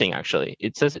interesting, actually.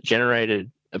 It says it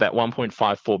generated about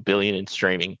 1.54 billion in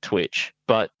streaming Twitch,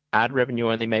 but ad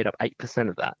revenue only made up 8%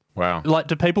 of that. Wow. Like,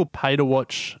 do people pay to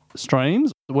watch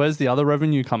streams? Where's the other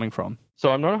revenue coming from?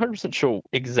 So I'm not 100% sure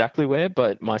exactly where,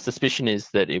 but my suspicion is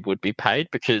that it would be paid,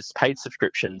 because paid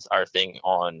subscriptions are a thing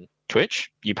on Twitch.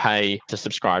 You pay to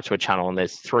subscribe to a channel, and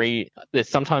there's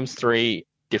sometimes three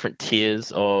different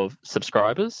tiers of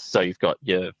subscribers. So you've got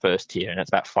your first tier, and it's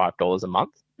about $5 a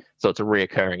month. So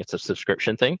it's a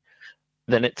subscription thing.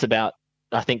 Then it's about,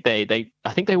 I think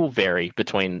they will vary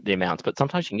between the amounts, but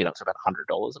sometimes you can get up to about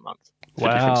 $100 a month for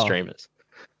different streamers.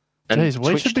 And jeez,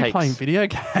 we should be playing video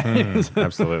games.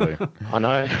 Absolutely. I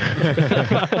know.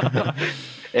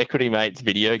 Equity Mates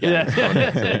video games.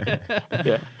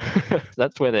 Yeah.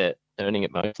 That's where they're earning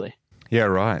it mostly. Yeah,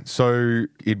 right. So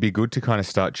it'd be good to kind of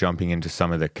start jumping into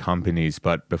some of the companies.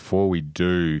 But before we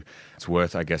do, it's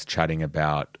worth, I guess, chatting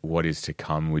about what is to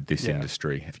come with this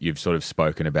industry. You've sort of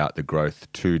spoken about the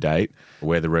growth to date,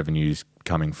 where the revenue's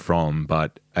coming from,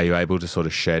 but are you able to sort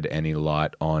of shed any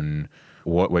light on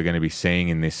what we're going to be seeing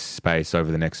in this space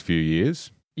over the next few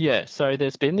years? Yeah, so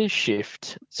there's been this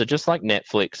shift. So just like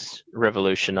Netflix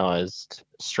revolutionized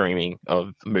streaming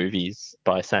of movies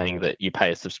by saying that you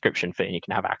pay a subscription fee and you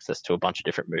can have access to a bunch of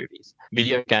different movies.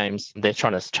 Video games, they're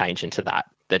trying to change into that.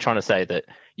 They're trying to say that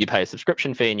you pay a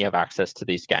subscription fee and you have access to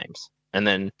these games. And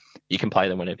then you can play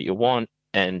them whenever you want,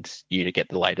 and you get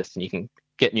the latest, and you can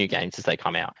get new games as they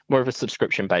come out. More of a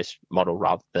subscription-based model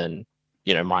rather than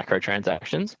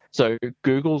microtransactions. So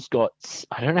Google's got,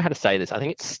 I don't know how to say this, I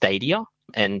think it's Stadia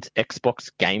and Xbox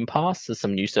Game Pass are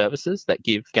some new services that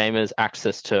give gamers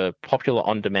access to popular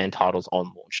on-demand titles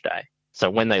on launch day. So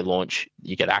when they launch,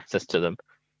 you get access to them,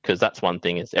 because that's one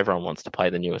thing, is everyone wants to play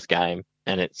the newest game,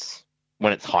 and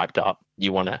when it's hyped up,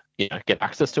 you want to get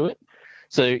access to it.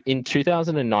 So in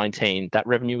 2019, that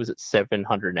revenue was at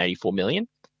 784 million,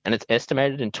 and it's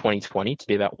estimated in 2020 to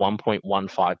be about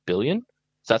 1.15 billion.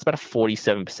 So that's about a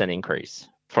 47% increase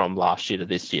from last year to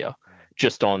this year,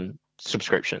 just on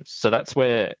subscriptions. So that's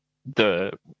where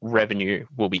the revenue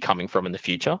will be coming from in the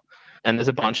future. And there's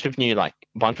a bunch of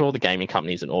all the gaming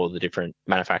companies and all of the different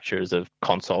manufacturers of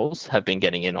consoles have been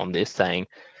getting in on this, saying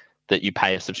that you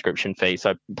pay a subscription fee.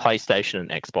 So PlayStation and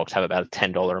Xbox have about a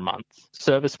 $10 a month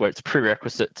service where it's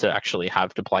prerequisite to actually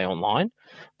have to play online,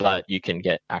 but you can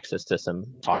get access to some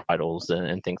titles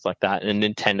and things like that. And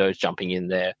Nintendo's jumping in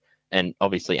there. And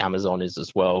obviously Amazon is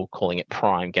as well, calling it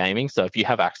Prime Gaming. So if you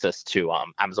have access to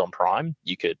Amazon Prime,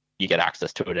 you get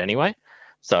access to it anyway.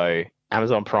 So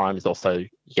Amazon Prime is also, you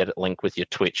get it linked with your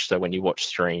Twitch. So when you watch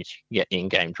streams, you get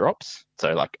in-game drops.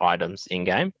 So like items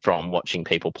in-game from watching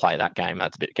people play that game.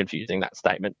 That's a bit confusing, that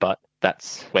statement, but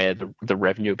that's where the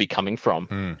revenue will be coming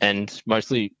from. And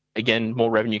mostly, again,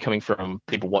 more revenue coming from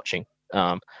people watching.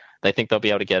 They think they'll be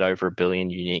able to get over 1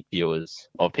 billion unique viewers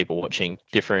of people watching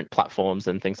different platforms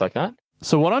and things like that.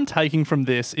 So what I'm taking from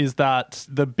this is that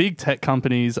the big tech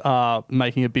companies are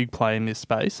making a big play in this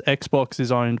space. Xbox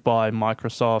is owned by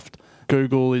Microsoft.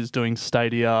 Google is doing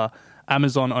Stadia.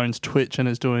 Amazon owns Twitch and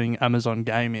is doing Amazon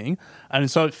Gaming. And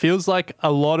so it feels like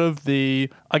a lot of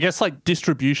the, I guess, like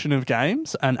distribution of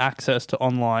games and access to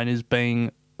online is being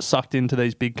sucked into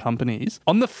these big companies.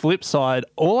 On the flip side,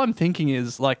 all I'm thinking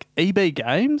is like EB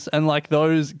Games and like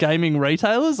those gaming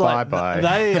retailers, like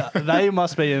they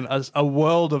must be in a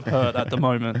world of hurt at the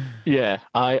moment. Yeah,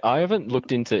 I haven't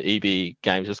looked into EB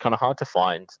Games. It's kind of hard to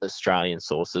find Australian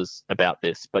sources about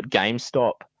this, but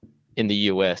GameStop in the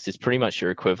US is pretty much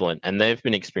your equivalent, and they've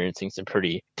been experiencing some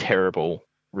pretty terrible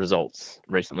results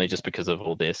recently just because of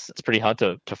all this. It's pretty hard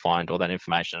to find all that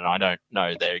information, and I don't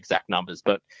know their exact numbers,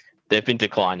 but they've been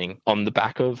declining on the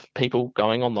back of people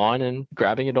going online and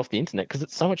grabbing it off the internet because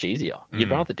it's so much easier. You'd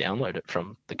rather download it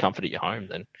from the comfort of your home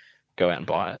than go out and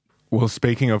buy it. Well,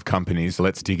 speaking of companies,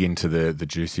 let's dig into the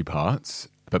juicy parts.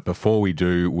 But before we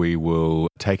do, we will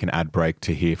take an ad break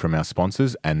to hear from our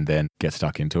sponsors and then get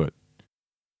stuck into it.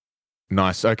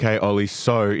 Nice. Okay, Ollie.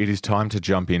 So it is time to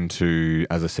jump into,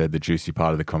 as I said, the juicy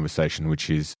part of the conversation, which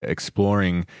is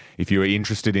exploring, if you are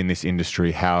interested in this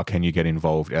industry, how can you get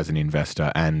involved as an investor?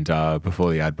 And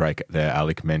before the ad break there,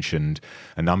 Alec mentioned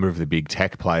a number of the big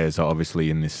tech players are obviously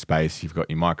in this space. You've got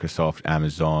your Microsoft,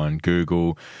 Amazon,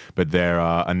 Google, but there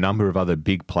are a number of other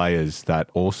big players that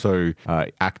also are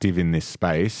active in this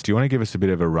space. Do you want to give us a bit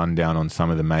of a rundown on some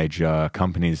of the major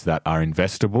companies that are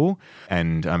investable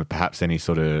and perhaps any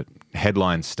sort of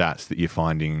headline stats that you're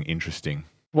finding interesting?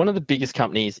 One of the biggest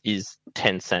companies is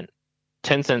Tencent.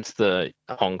 Tencent's the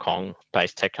Hong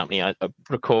Kong-based tech company. I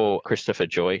recall Christopher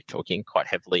Joy talking quite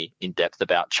heavily in depth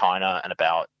about China and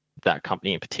about that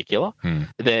company in particular.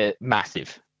 They're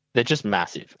massive. They're just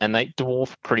massive, and they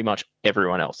dwarf pretty much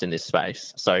everyone else in this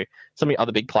space. So some of the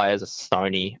other big players are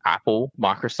Sony, Apple,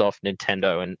 Microsoft,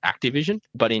 Nintendo, and Activision.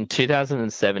 But in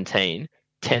 2017,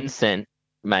 Tencent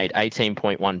made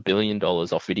 $18.1 billion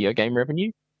off video game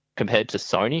revenue compared to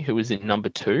Sony, who was in number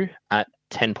 2 at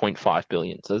 $10.5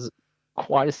 billion. So there's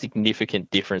quite a significant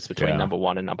difference between number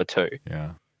 1 and number 2.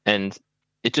 Yeah. And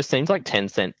it just seems like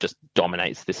Tencent just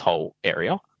dominates this whole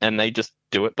area, and they just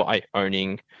do it by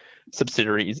owning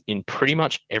subsidiaries in pretty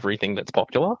much everything that's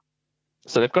popular.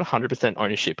 So they've got 100%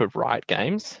 ownership of Riot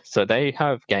Games. So they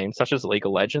have games such as League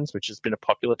of Legends, which has been a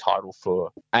popular title for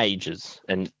ages.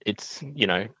 And it's,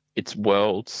 its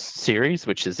World Series,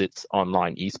 which is its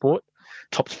online esport,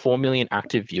 topped 4 million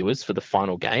active viewers for the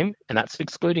final game, and that's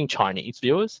excluding Chinese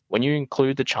viewers. When you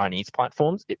include the Chinese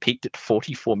platforms, it peaked at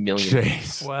 44 million.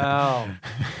 Jeez. Wow.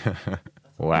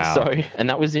 Wow. So, and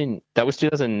that was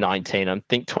 2019. I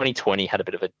think 2020 had a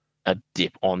bit of a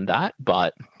dip on that,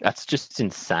 but that's just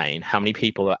insane how many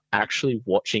people are actually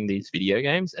watching these video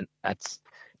games, and that's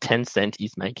Tencent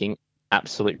is making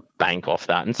absolute bank off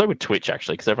that. And so would Twitch,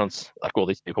 actually, because everyone's like all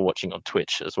these people watching on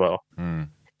Twitch as well.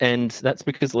 And that's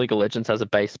because League of Legends has a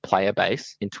player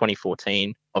base in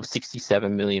 2014 of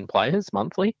 67 million players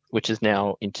monthly, which is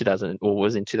now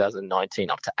was in 2019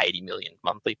 up to 80 million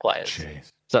monthly players. Jeez.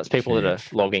 So that's people that are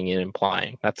logging in and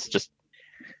playing. That's just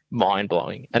mind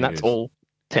blowing. And that's all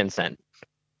Tencent,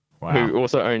 who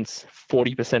also owns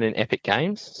 40% in Epic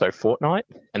Games, so Fortnite,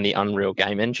 and the Unreal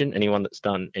Game Engine. Anyone that's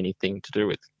done anything to do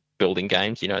with building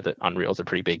games, you know that Unreal's a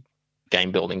pretty big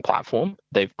game building platform.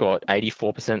 They've got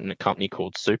 84% in a company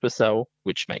called Supercell,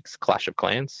 which makes Clash of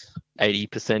Clans,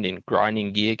 80% in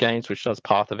Grinding Gear Games, which does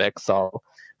Path of Exile,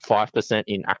 5%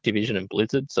 in Activision and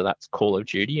Blizzard, so that's Call of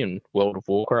Duty and World of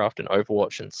Warcraft and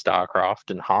Overwatch and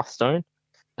StarCraft and Hearthstone,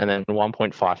 and then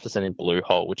 1.5% in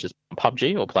Bluehole, which is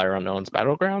PUBG or PlayerUnknown's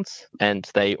Battlegrounds, and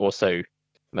they also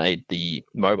made the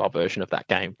mobile version of that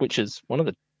game, which is one of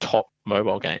the top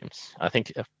mobile games. I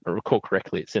think, if I recall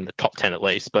correctly, it's in the top 10 at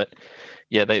least. But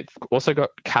yeah, they've also got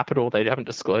capital. They haven't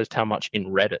disclosed how much in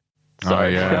Reddit.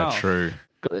 So, true.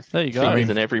 There you go. Fingers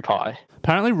in every pie.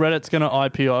 Apparently Reddit's going to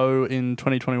IPO in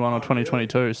 2021 or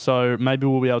 2022. So maybe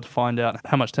we'll be able to find out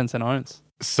how much Tencent owns.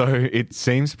 So it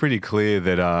seems pretty clear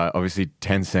that obviously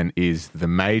Tencent is the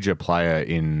major player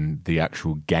in the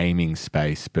actual gaming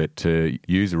space, but to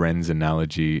use Ren's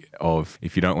analogy of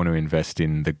if you don't want to invest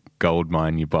in the gold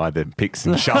mine, you buy the picks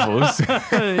and shovels.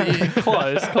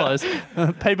 Close.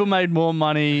 People made more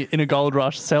money in a gold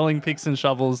rush selling picks and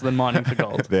shovels than mining for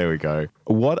gold. There we go.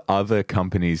 What other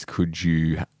companies could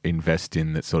you invest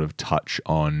in that sort of touch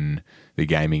on the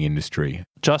gaming industry?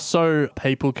 Just so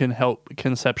people can help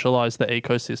conceptualize the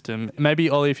ecosystem. Maybe,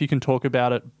 Ollie, if you can talk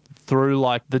about it through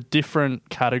like the different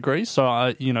categories.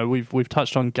 So, we've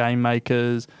touched on game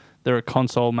makers. There are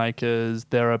console makers.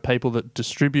 There are people that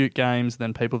distribute games,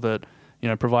 then people that,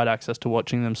 provide access to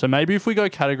watching them. So maybe if we go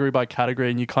category by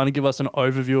category and you kind of give us an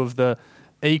overview of the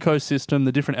ecosystem,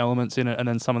 the different elements in it, and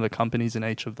then some of the companies in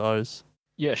each of those.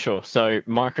 Yeah, sure. So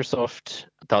Microsoft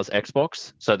does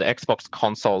Xbox. So the Xbox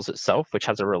consoles itself, which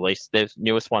has a release, their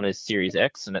newest one is Series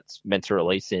X, and it's meant to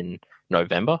release in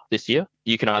November this year.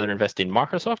 You can either invest in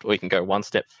Microsoft, or you can go one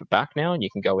step back now and you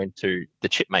can go into the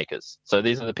chip makers. So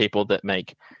these are the people that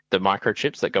make the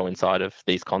microchips that go inside of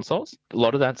these consoles. A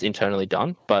lot of that's internally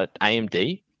done, but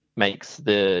AMD makes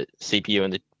the CPU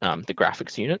and the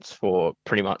graphics units for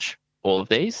pretty much all of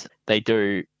these. They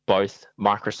do both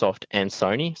Microsoft and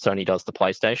Sony. Sony does the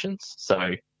PlayStations.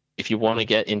 So if you want to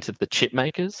get into the chip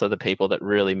makers, so the people that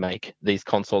really make these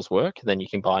consoles work, then you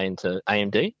can buy into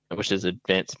AMD, which is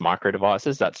Advanced Micro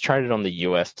Devices. That's traded on the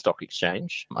US stock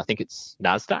exchange. I think it's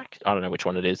NASDAQ. I don't know which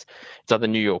one it is. It's either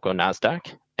New York or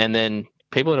NASDAQ. And then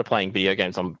people that are playing video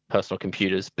games on personal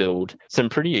computers build some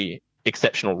pretty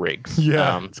exceptional rigs.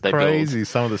 Yeah, it's crazy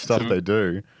some of the stuff they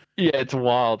do. Yeah, it's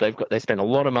wild. They spend a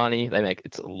lot of money. They make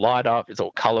it's light up. It's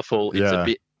all colorful. It's a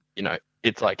bit,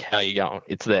 it's like, how you going?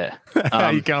 It's there. How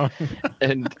you going?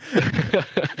 And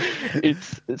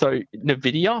so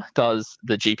NVIDIA does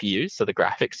the GPUs, so the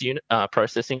graphics unit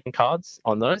processing cards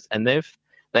on those, and they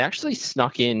actually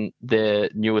snuck in their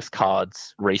newest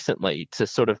cards recently to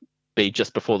sort of be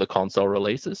just before the console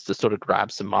releases to sort of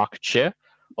grab some market share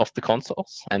off the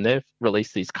consoles. And they've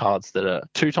released these cards that are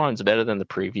 2 times better than the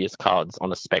previous cards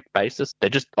on a spec basis. They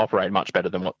just operate much better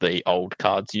than what the old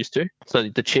cards used to. So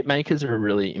the chip makers are a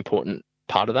really important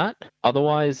part of that.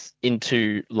 Otherwise,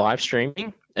 into live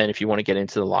streaming, and if you want to get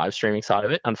into the live streaming side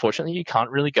of it, unfortunately, you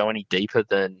can't really go any deeper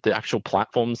than the actual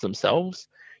platforms themselves.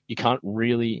 You can't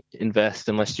really invest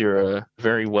unless you're a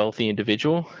very wealthy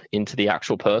individual into the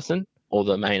actual person or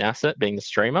the main asset being the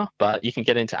streamer. But you can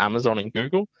get into Amazon and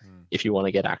Google if you want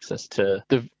to get access to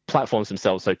the platforms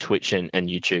themselves, so Twitch and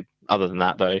YouTube. Other than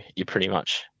that, though, you're pretty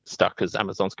much stuck because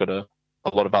Amazon's got a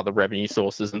lot of other revenue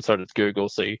sources, and so does Google.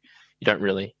 So you don't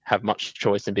really have much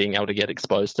choice in being able to get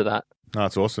exposed to that. Oh,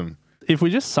 that's awesome. If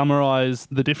we just summarize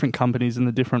the different companies and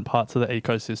the different parts of the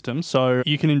ecosystem, so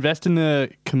you can invest in the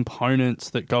components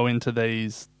that go into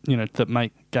these, that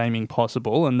make gaming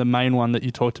possible. And the main one that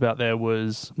you talked about there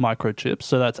was microchips.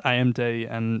 So that's AMD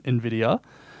and NVIDIA.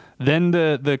 Then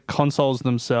the consoles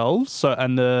themselves.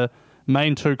 And the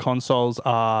main 2 consoles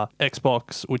are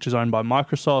Xbox, which is owned by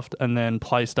Microsoft, and then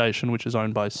PlayStation, which is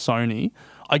owned by Sony.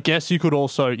 I guess you could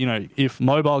also, if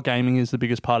mobile gaming is the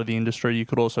biggest part of the industry, you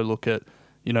could also look at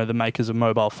the makers of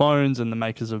mobile phones and the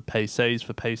makers of PCs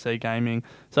for PC gaming.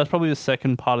 So that's probably the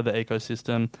second part of the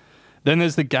ecosystem. Then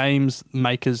there's the games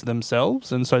makers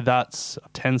themselves. And so that's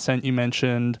Tencent you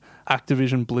mentioned.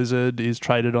 Activision Blizzard is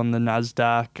traded on the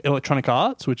NASDAQ. Electronic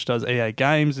Arts, which does EA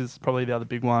Games, is probably the other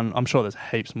big one. I'm sure there's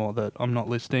heaps more that I'm not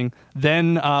listing.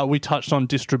 Then we touched on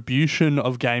distribution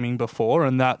of gaming before,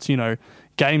 and that's,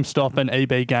 GameStop and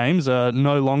EB Games are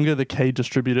no longer the key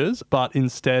distributors, but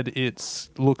instead it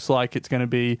looks like it's going to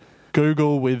be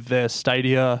Google with their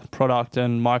Stadia product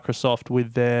and Microsoft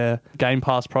with their Game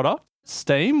Pass product.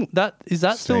 Steam, is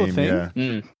that still a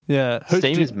thing? Yeah.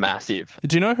 Steam is massive.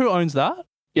 Do you know who owns that?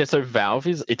 Yeah, so Valve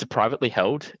it's privately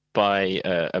held by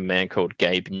a man called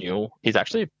Gabe Newell. He's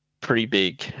actually a pretty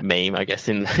big meme, I guess,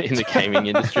 in the gaming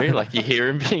industry. Like, you hear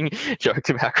him being joked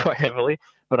about quite heavily,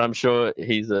 but I'm sure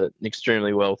he's an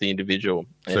extremely wealthy individual.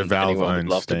 So Valve owns would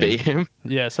love Steam. To be him.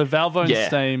 Yeah, so Valve owns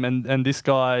Steam, and this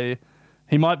guy,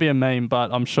 he might be a meme,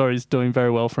 but I'm sure he's doing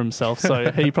very well for himself.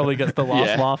 So he probably gets the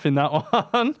last laugh in that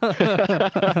one.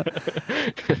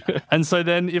 And so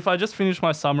then if I just finish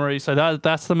my summary, so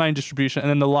that's the main distribution. And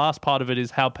then the last part of it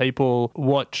is how people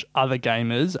watch other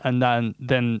gamers. And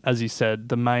then, as you said,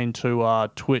 the main 2 are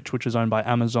Twitch, which is owned by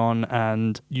Amazon,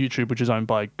 and YouTube, which is owned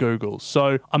by Google.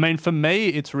 So, I mean, for me,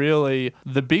 it's really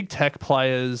the big tech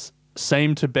players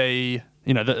seem to be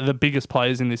the biggest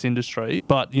players in this industry.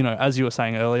 But, as you were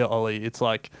saying earlier, Ollie, it's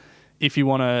like if you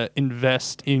want to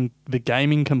invest in the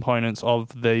gaming components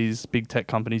of these big tech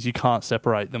companies, you can't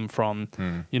separate them from,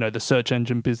 the search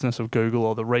engine business of Google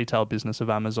or the retail business of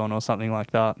Amazon or something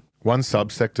like that. One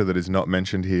subsector that is not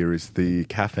mentioned here is the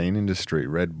caffeine industry,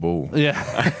 Red Bull. Yeah.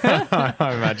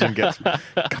 I imagine gets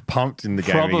pumped in the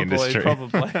gaming industry.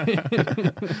 Probably.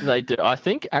 They do. I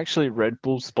think actually Red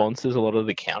Bull sponsors a lot of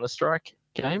the Counter-Strike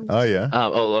games. Oh, yeah. A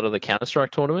lot of the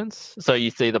Counter-Strike tournaments. So you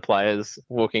see the players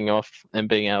walking off and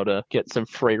being able to get some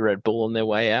free Red Bull on their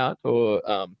way out, or,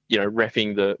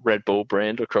 repping the Red Bull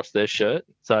brand across their shirt.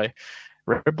 So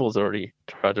Red Bull's already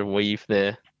tried to weave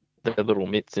their little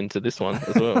mitts into this one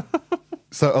as well.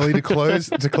 So, Ollie, to close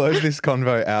this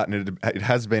convo out, and it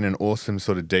has been an awesome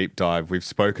sort of deep dive. We've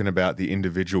spoken about the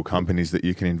individual companies that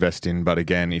you can invest in, but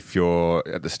again, if you're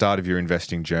at the start of your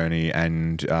investing journey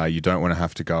and you don't want to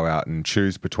have to go out and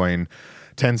choose between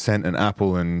Tencent and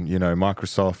Apple and,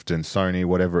 Microsoft and Sony,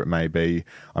 whatever it may be,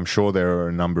 I'm sure there are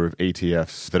a number of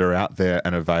ETFs that are out there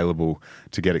and available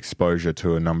to get exposure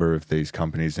to a number of these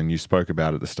companies. And you spoke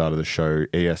about at the start of the show,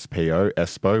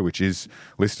 ESPO, which is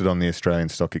listed on the Australian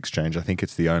Stock Exchange. I think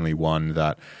it's the only one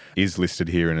that is listed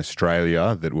here in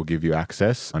Australia that will give you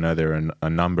access. I know there are a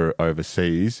number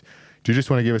overseas. Do you just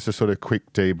want to give us a sort of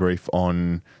quick debrief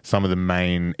on some of the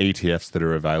main ETFs that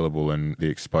are available and the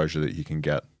exposure that you can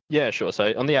get? Yeah, sure.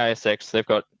 So on the ASX, they've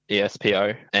got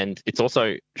ESPO, and it's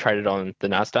also traded on the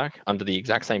NASDAQ under the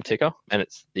exact same ticker, and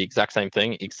it's the exact same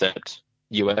thing except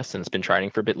US, and it's been trading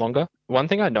for a bit longer. One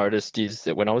thing I noticed is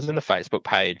that when I was in the Facebook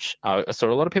page, I saw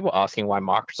a lot of people asking why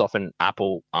Microsoft and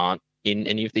Apple aren't in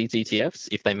any of these ETFs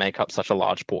if they make up such a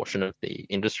large portion of the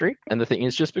industry. And the thing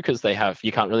is, just because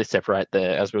you can't really separate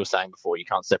as we were saying before, you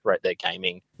can't separate their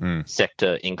gaming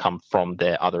sector income from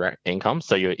their other income.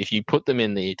 So if you put them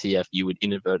in the ETF, you would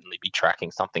inadvertently be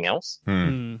tracking something else.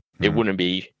 It wouldn't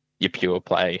be your pure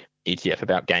play ETF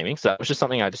about gaming. So that was just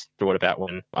something I just thought about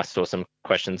when I saw some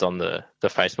questions on the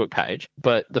Facebook page.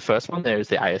 But the first one there is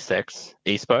the ASX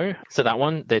ESPO. So that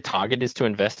one, their target is to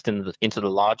invest into the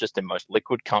largest and most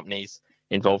liquid companies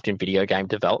involved in video game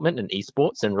development and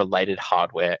esports and related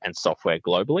hardware and software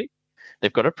globally.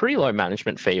 They've got a pretty low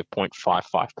management fee of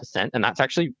 0.55%, and that's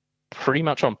actually pretty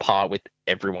much on par with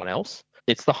everyone else.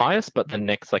 It's the highest, but the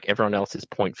next, everyone else is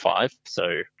 0.5.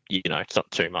 So, it's not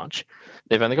too much.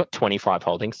 They've only got 25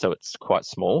 holdings, so it's quite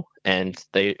small. And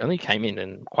they only came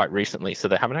in quite recently, so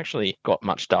they haven't actually got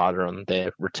much data on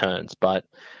their returns. But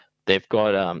they've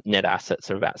got net assets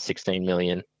of about 16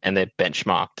 million, and they're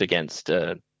benchmarked against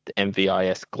the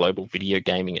MVIS Global Video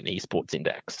Gaming and Esports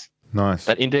Index. Nice.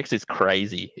 That index is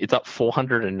crazy. It's up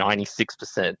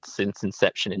 496% since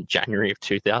inception in January of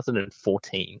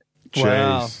 2014.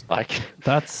 Wow. Jeez.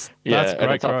 That's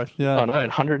great growth. Yeah. I know,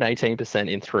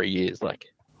 118% in 3 years. Wow.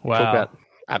 Talk about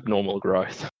abnormal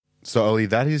growth. So, Ollie,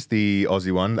 that is the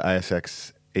Aussie one, the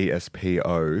ASX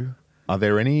ESPO. Are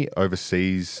there any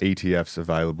overseas ETFs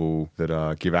available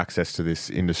that give access to this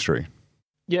industry?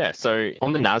 Yeah, so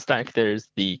on the NASDAQ, there's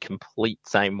the complete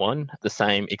same one, the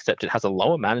same, except it has a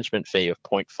lower management fee of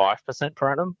 0.5%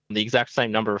 per annum, the exact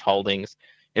same number of holdings.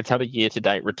 It's had a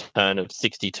year-to-date return of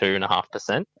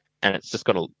 62.5%, and it's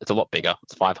a lot bigger.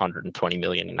 It's 520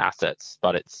 million in assets,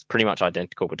 but it's pretty much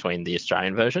identical between the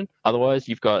Australian version. Otherwise,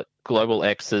 you've got Global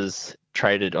X's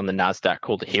traded on the NASDAQ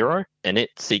called the Hero, and it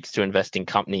seeks to invest in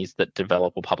companies that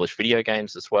develop or publish video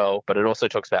games as well. But it also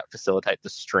talks about facilitate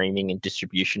the streaming and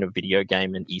distribution of video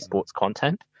game and esports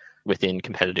content within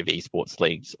competitive esports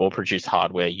leagues, or produce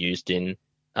hardware used in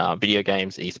video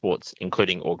games, esports,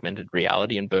 including augmented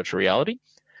reality and virtual reality.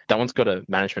 That one's got a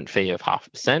management fee of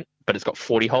 0.5%, but it's got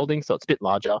 40 holdings, so it's a bit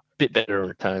larger, a bit better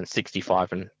return,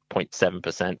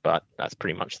 65.7%, but that's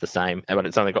pretty much the same. But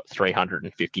it's only got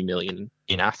 350 million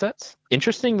in assets.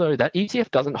 Interesting though, that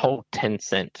ETF doesn't hold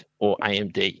Tencent or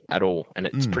AMD at all, and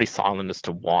it's pretty silent as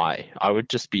to why.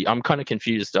 I'm kind of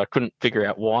confused. I couldn't figure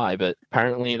out why, but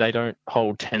apparently they don't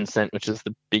hold Tencent, which is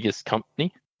the biggest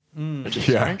company. Which is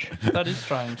strange. That is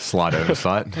strange. Slight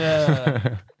oversight.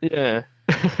 Yeah. Yeah.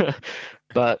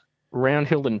 But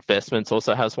Roundhill Investments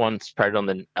also has one traded on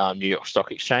the New York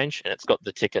Stock Exchange, and it's got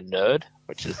the ticker NERD,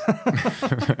 which is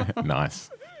nice.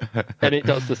 And it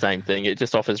does the same thing. It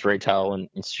just offers retail and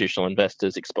institutional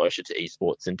investors exposure to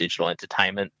esports and digital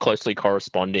entertainment, closely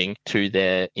corresponding to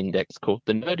their index called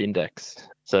the NERD Index.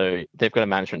 So they've got a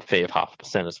management fee of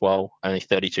 0.5% as well, only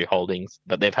 32 holdings,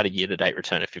 but they've had a year-to-date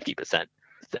return of 50%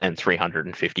 and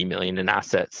 350 million in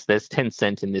assets. There's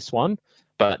Tencent in this one,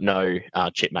 but no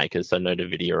chip makers, so no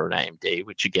NVIDIA or an AMD,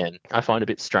 which again, I find a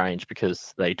bit strange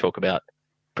because they talk about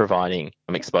providing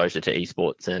exposure to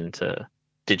esports and to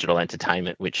digital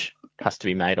entertainment, which has to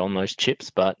be made on those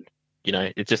chips. But,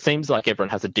 it just seems like everyone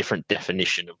has a different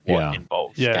definition of what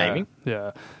involves gaming.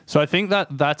 Yeah. So I think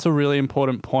that's a really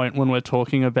important point when we're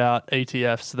talking about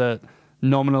ETFs that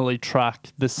nominally track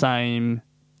the same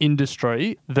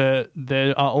industry, that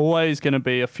there are always going to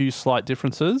be a few slight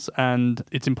differences, and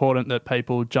it's important that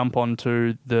people jump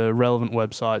onto the relevant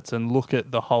websites and look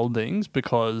at the holdings,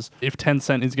 because if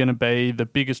Tencent is going to be the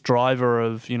biggest driver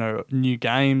of new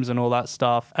games and all that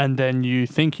stuff, and then you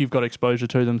think you've got exposure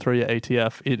to them through your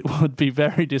ETF, it would be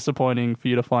very disappointing for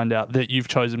you to find out that you've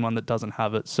chosen one that doesn't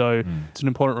have it. So it's an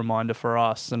important reminder for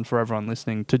us and for everyone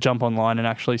listening to jump online and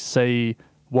actually see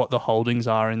what the holdings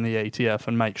are in the ETF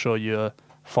and make sure you're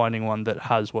finding one that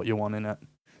has what you want in it.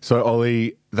 So,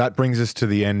 Ollie, that brings us to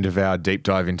the end of our deep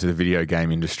dive into the video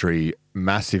game industry.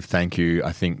 Massive thank you.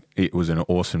 I think it was an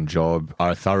awesome job.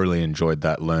 I thoroughly enjoyed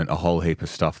that, learnt a whole heap of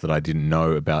stuff that I didn't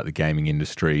know about the gaming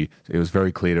industry. It was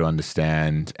very clear to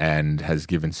understand and has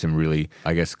given some really,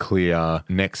 clear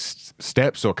next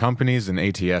steps or companies and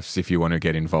ETFs if you want to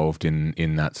get involved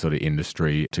in that sort of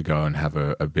industry, to go and have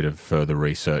a bit of further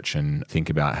research and think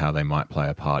about how they might play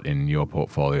a part in your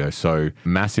portfolio. So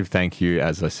massive thank you,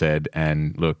 as I said,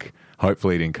 and look,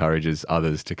 hopefully it encourages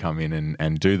others to come in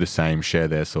and do the same, share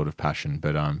their sort of passion.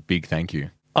 But big thank you.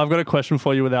 I've got a question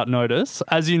for you without notice.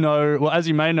 As you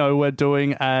may know, we're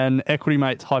doing an Equity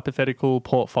Mates hypothetical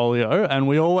portfolio, and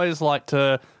we always like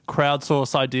to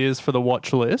crowdsource ideas for the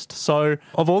watch list. So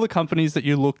of all the companies that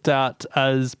you looked at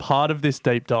as part of this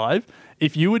deep dive,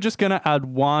 if you were just going to add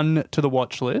one to the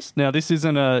watch list, now this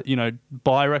isn't a,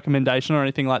 buy recommendation or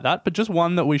anything like that, but just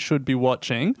one that we should be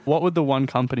watching, what would the one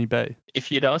company be?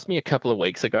 If you'd asked me a couple of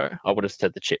weeks ago, I would have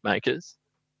said the chip makers,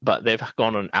 but they've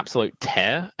gone on an absolute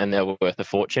tear and they're worth a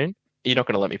fortune. You're not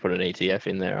going to let me put an ETF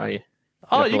in there, are you?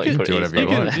 You can do whatever you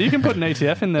want. You can put an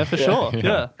ETF in there for sure.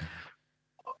 Yeah.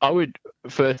 I would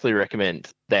firstly recommend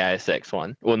the ASX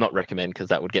one. Well, not recommend because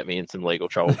that would get me in some legal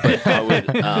trouble. But I would.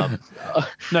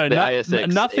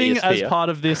 ASX nothing ESPR. as part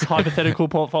of this hypothetical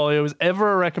portfolio is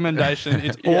ever a recommendation.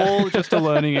 It's all just a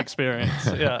learning experience.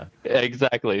 Yeah.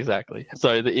 Exactly.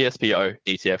 So the ESPO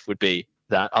ETF would be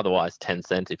that. Otherwise,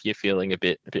 Tencent if you're feeling a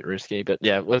bit risky. But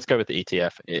yeah, let's go with the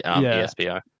ETF.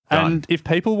 ESPO. And if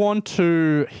people want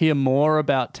to hear more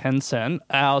about Tencent,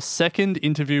 our second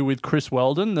interview with Chris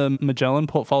Weldon, the Magellan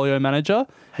portfolio manager,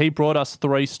 he brought us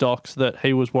 3 stocks that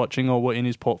he was watching or were in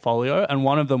his portfolio, and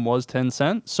one of them was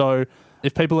Tencent. So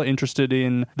if people are interested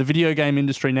in the video game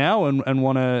industry now and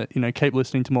want to keep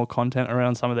listening to more content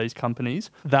around some of these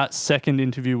companies, that second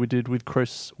interview we did with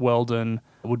Chris Weldon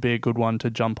would be a good one to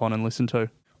jump on and listen to.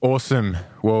 Awesome.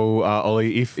 Well,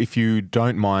 Ollie, if you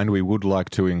don't mind, we would like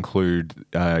to include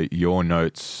your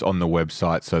notes on the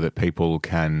website so that people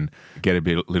can get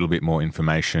a little bit more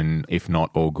information. If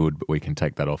not, all good, but we can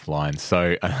take that offline.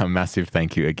 So a massive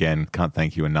thank you again. Can't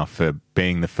thank you enough for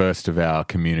being the first of our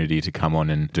community to come on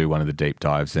and do one of the deep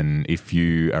dives. And if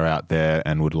you are out there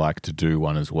and would like to do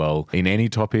one as well, in any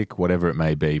topic, whatever it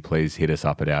may be, please hit us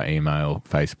up at our email,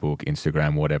 Facebook,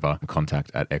 Instagram, whatever.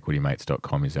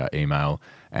 contact@equitymates.com is our email.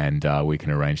 And we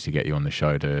can arrange to get you on the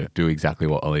show to do exactly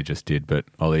what Ollie just did. But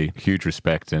Ollie, huge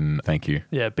respect and thank you.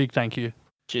 Yeah, big thank you.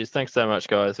 Cheers. Thanks so much,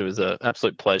 guys. It was an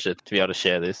absolute pleasure to be able to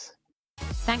share this.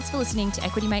 Thanks for listening to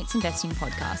Equity Mates Investing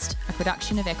Podcast, a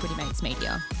production of Equity Mates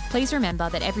Media. Please remember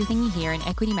that everything you hear in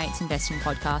Equity Mates Investing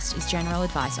Podcast is general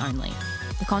advice only.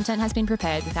 The content has been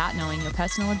prepared without knowing your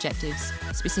personal objectives,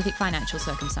 specific financial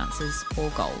circumstances, or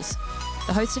goals.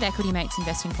 The host of Equity Mates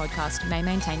Investing Podcast may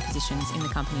maintain positions in the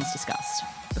companies discussed.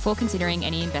 Before considering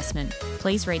any investment,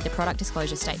 please read the product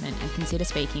disclosure statement and consider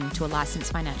speaking to a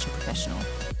licensed financial professional.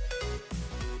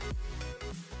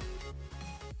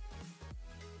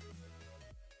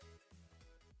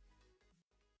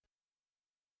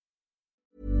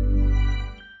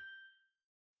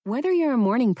 Whether you're a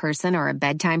morning person or a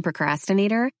bedtime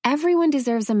procrastinator, everyone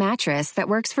deserves a mattress that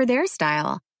works for their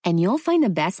style. And you'll find the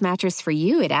best mattress for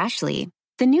you at Ashley.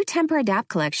 The new Temper-Adapt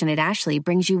collection at Ashley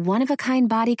brings you one-of-a-kind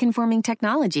body-conforming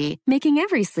technology, making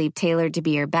every sleep tailored to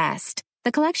be your best.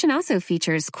 The collection also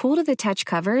features cool-to-the-touch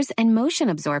covers and motion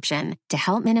absorption to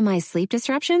help minimize sleep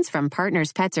disruptions from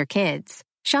partners, pets, or kids.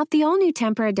 Shop the all-new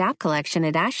Temper-Adapt collection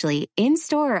at Ashley,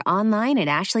 in-store or online at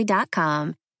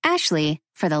ashley.com. Ashley,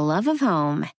 for the love of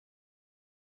home.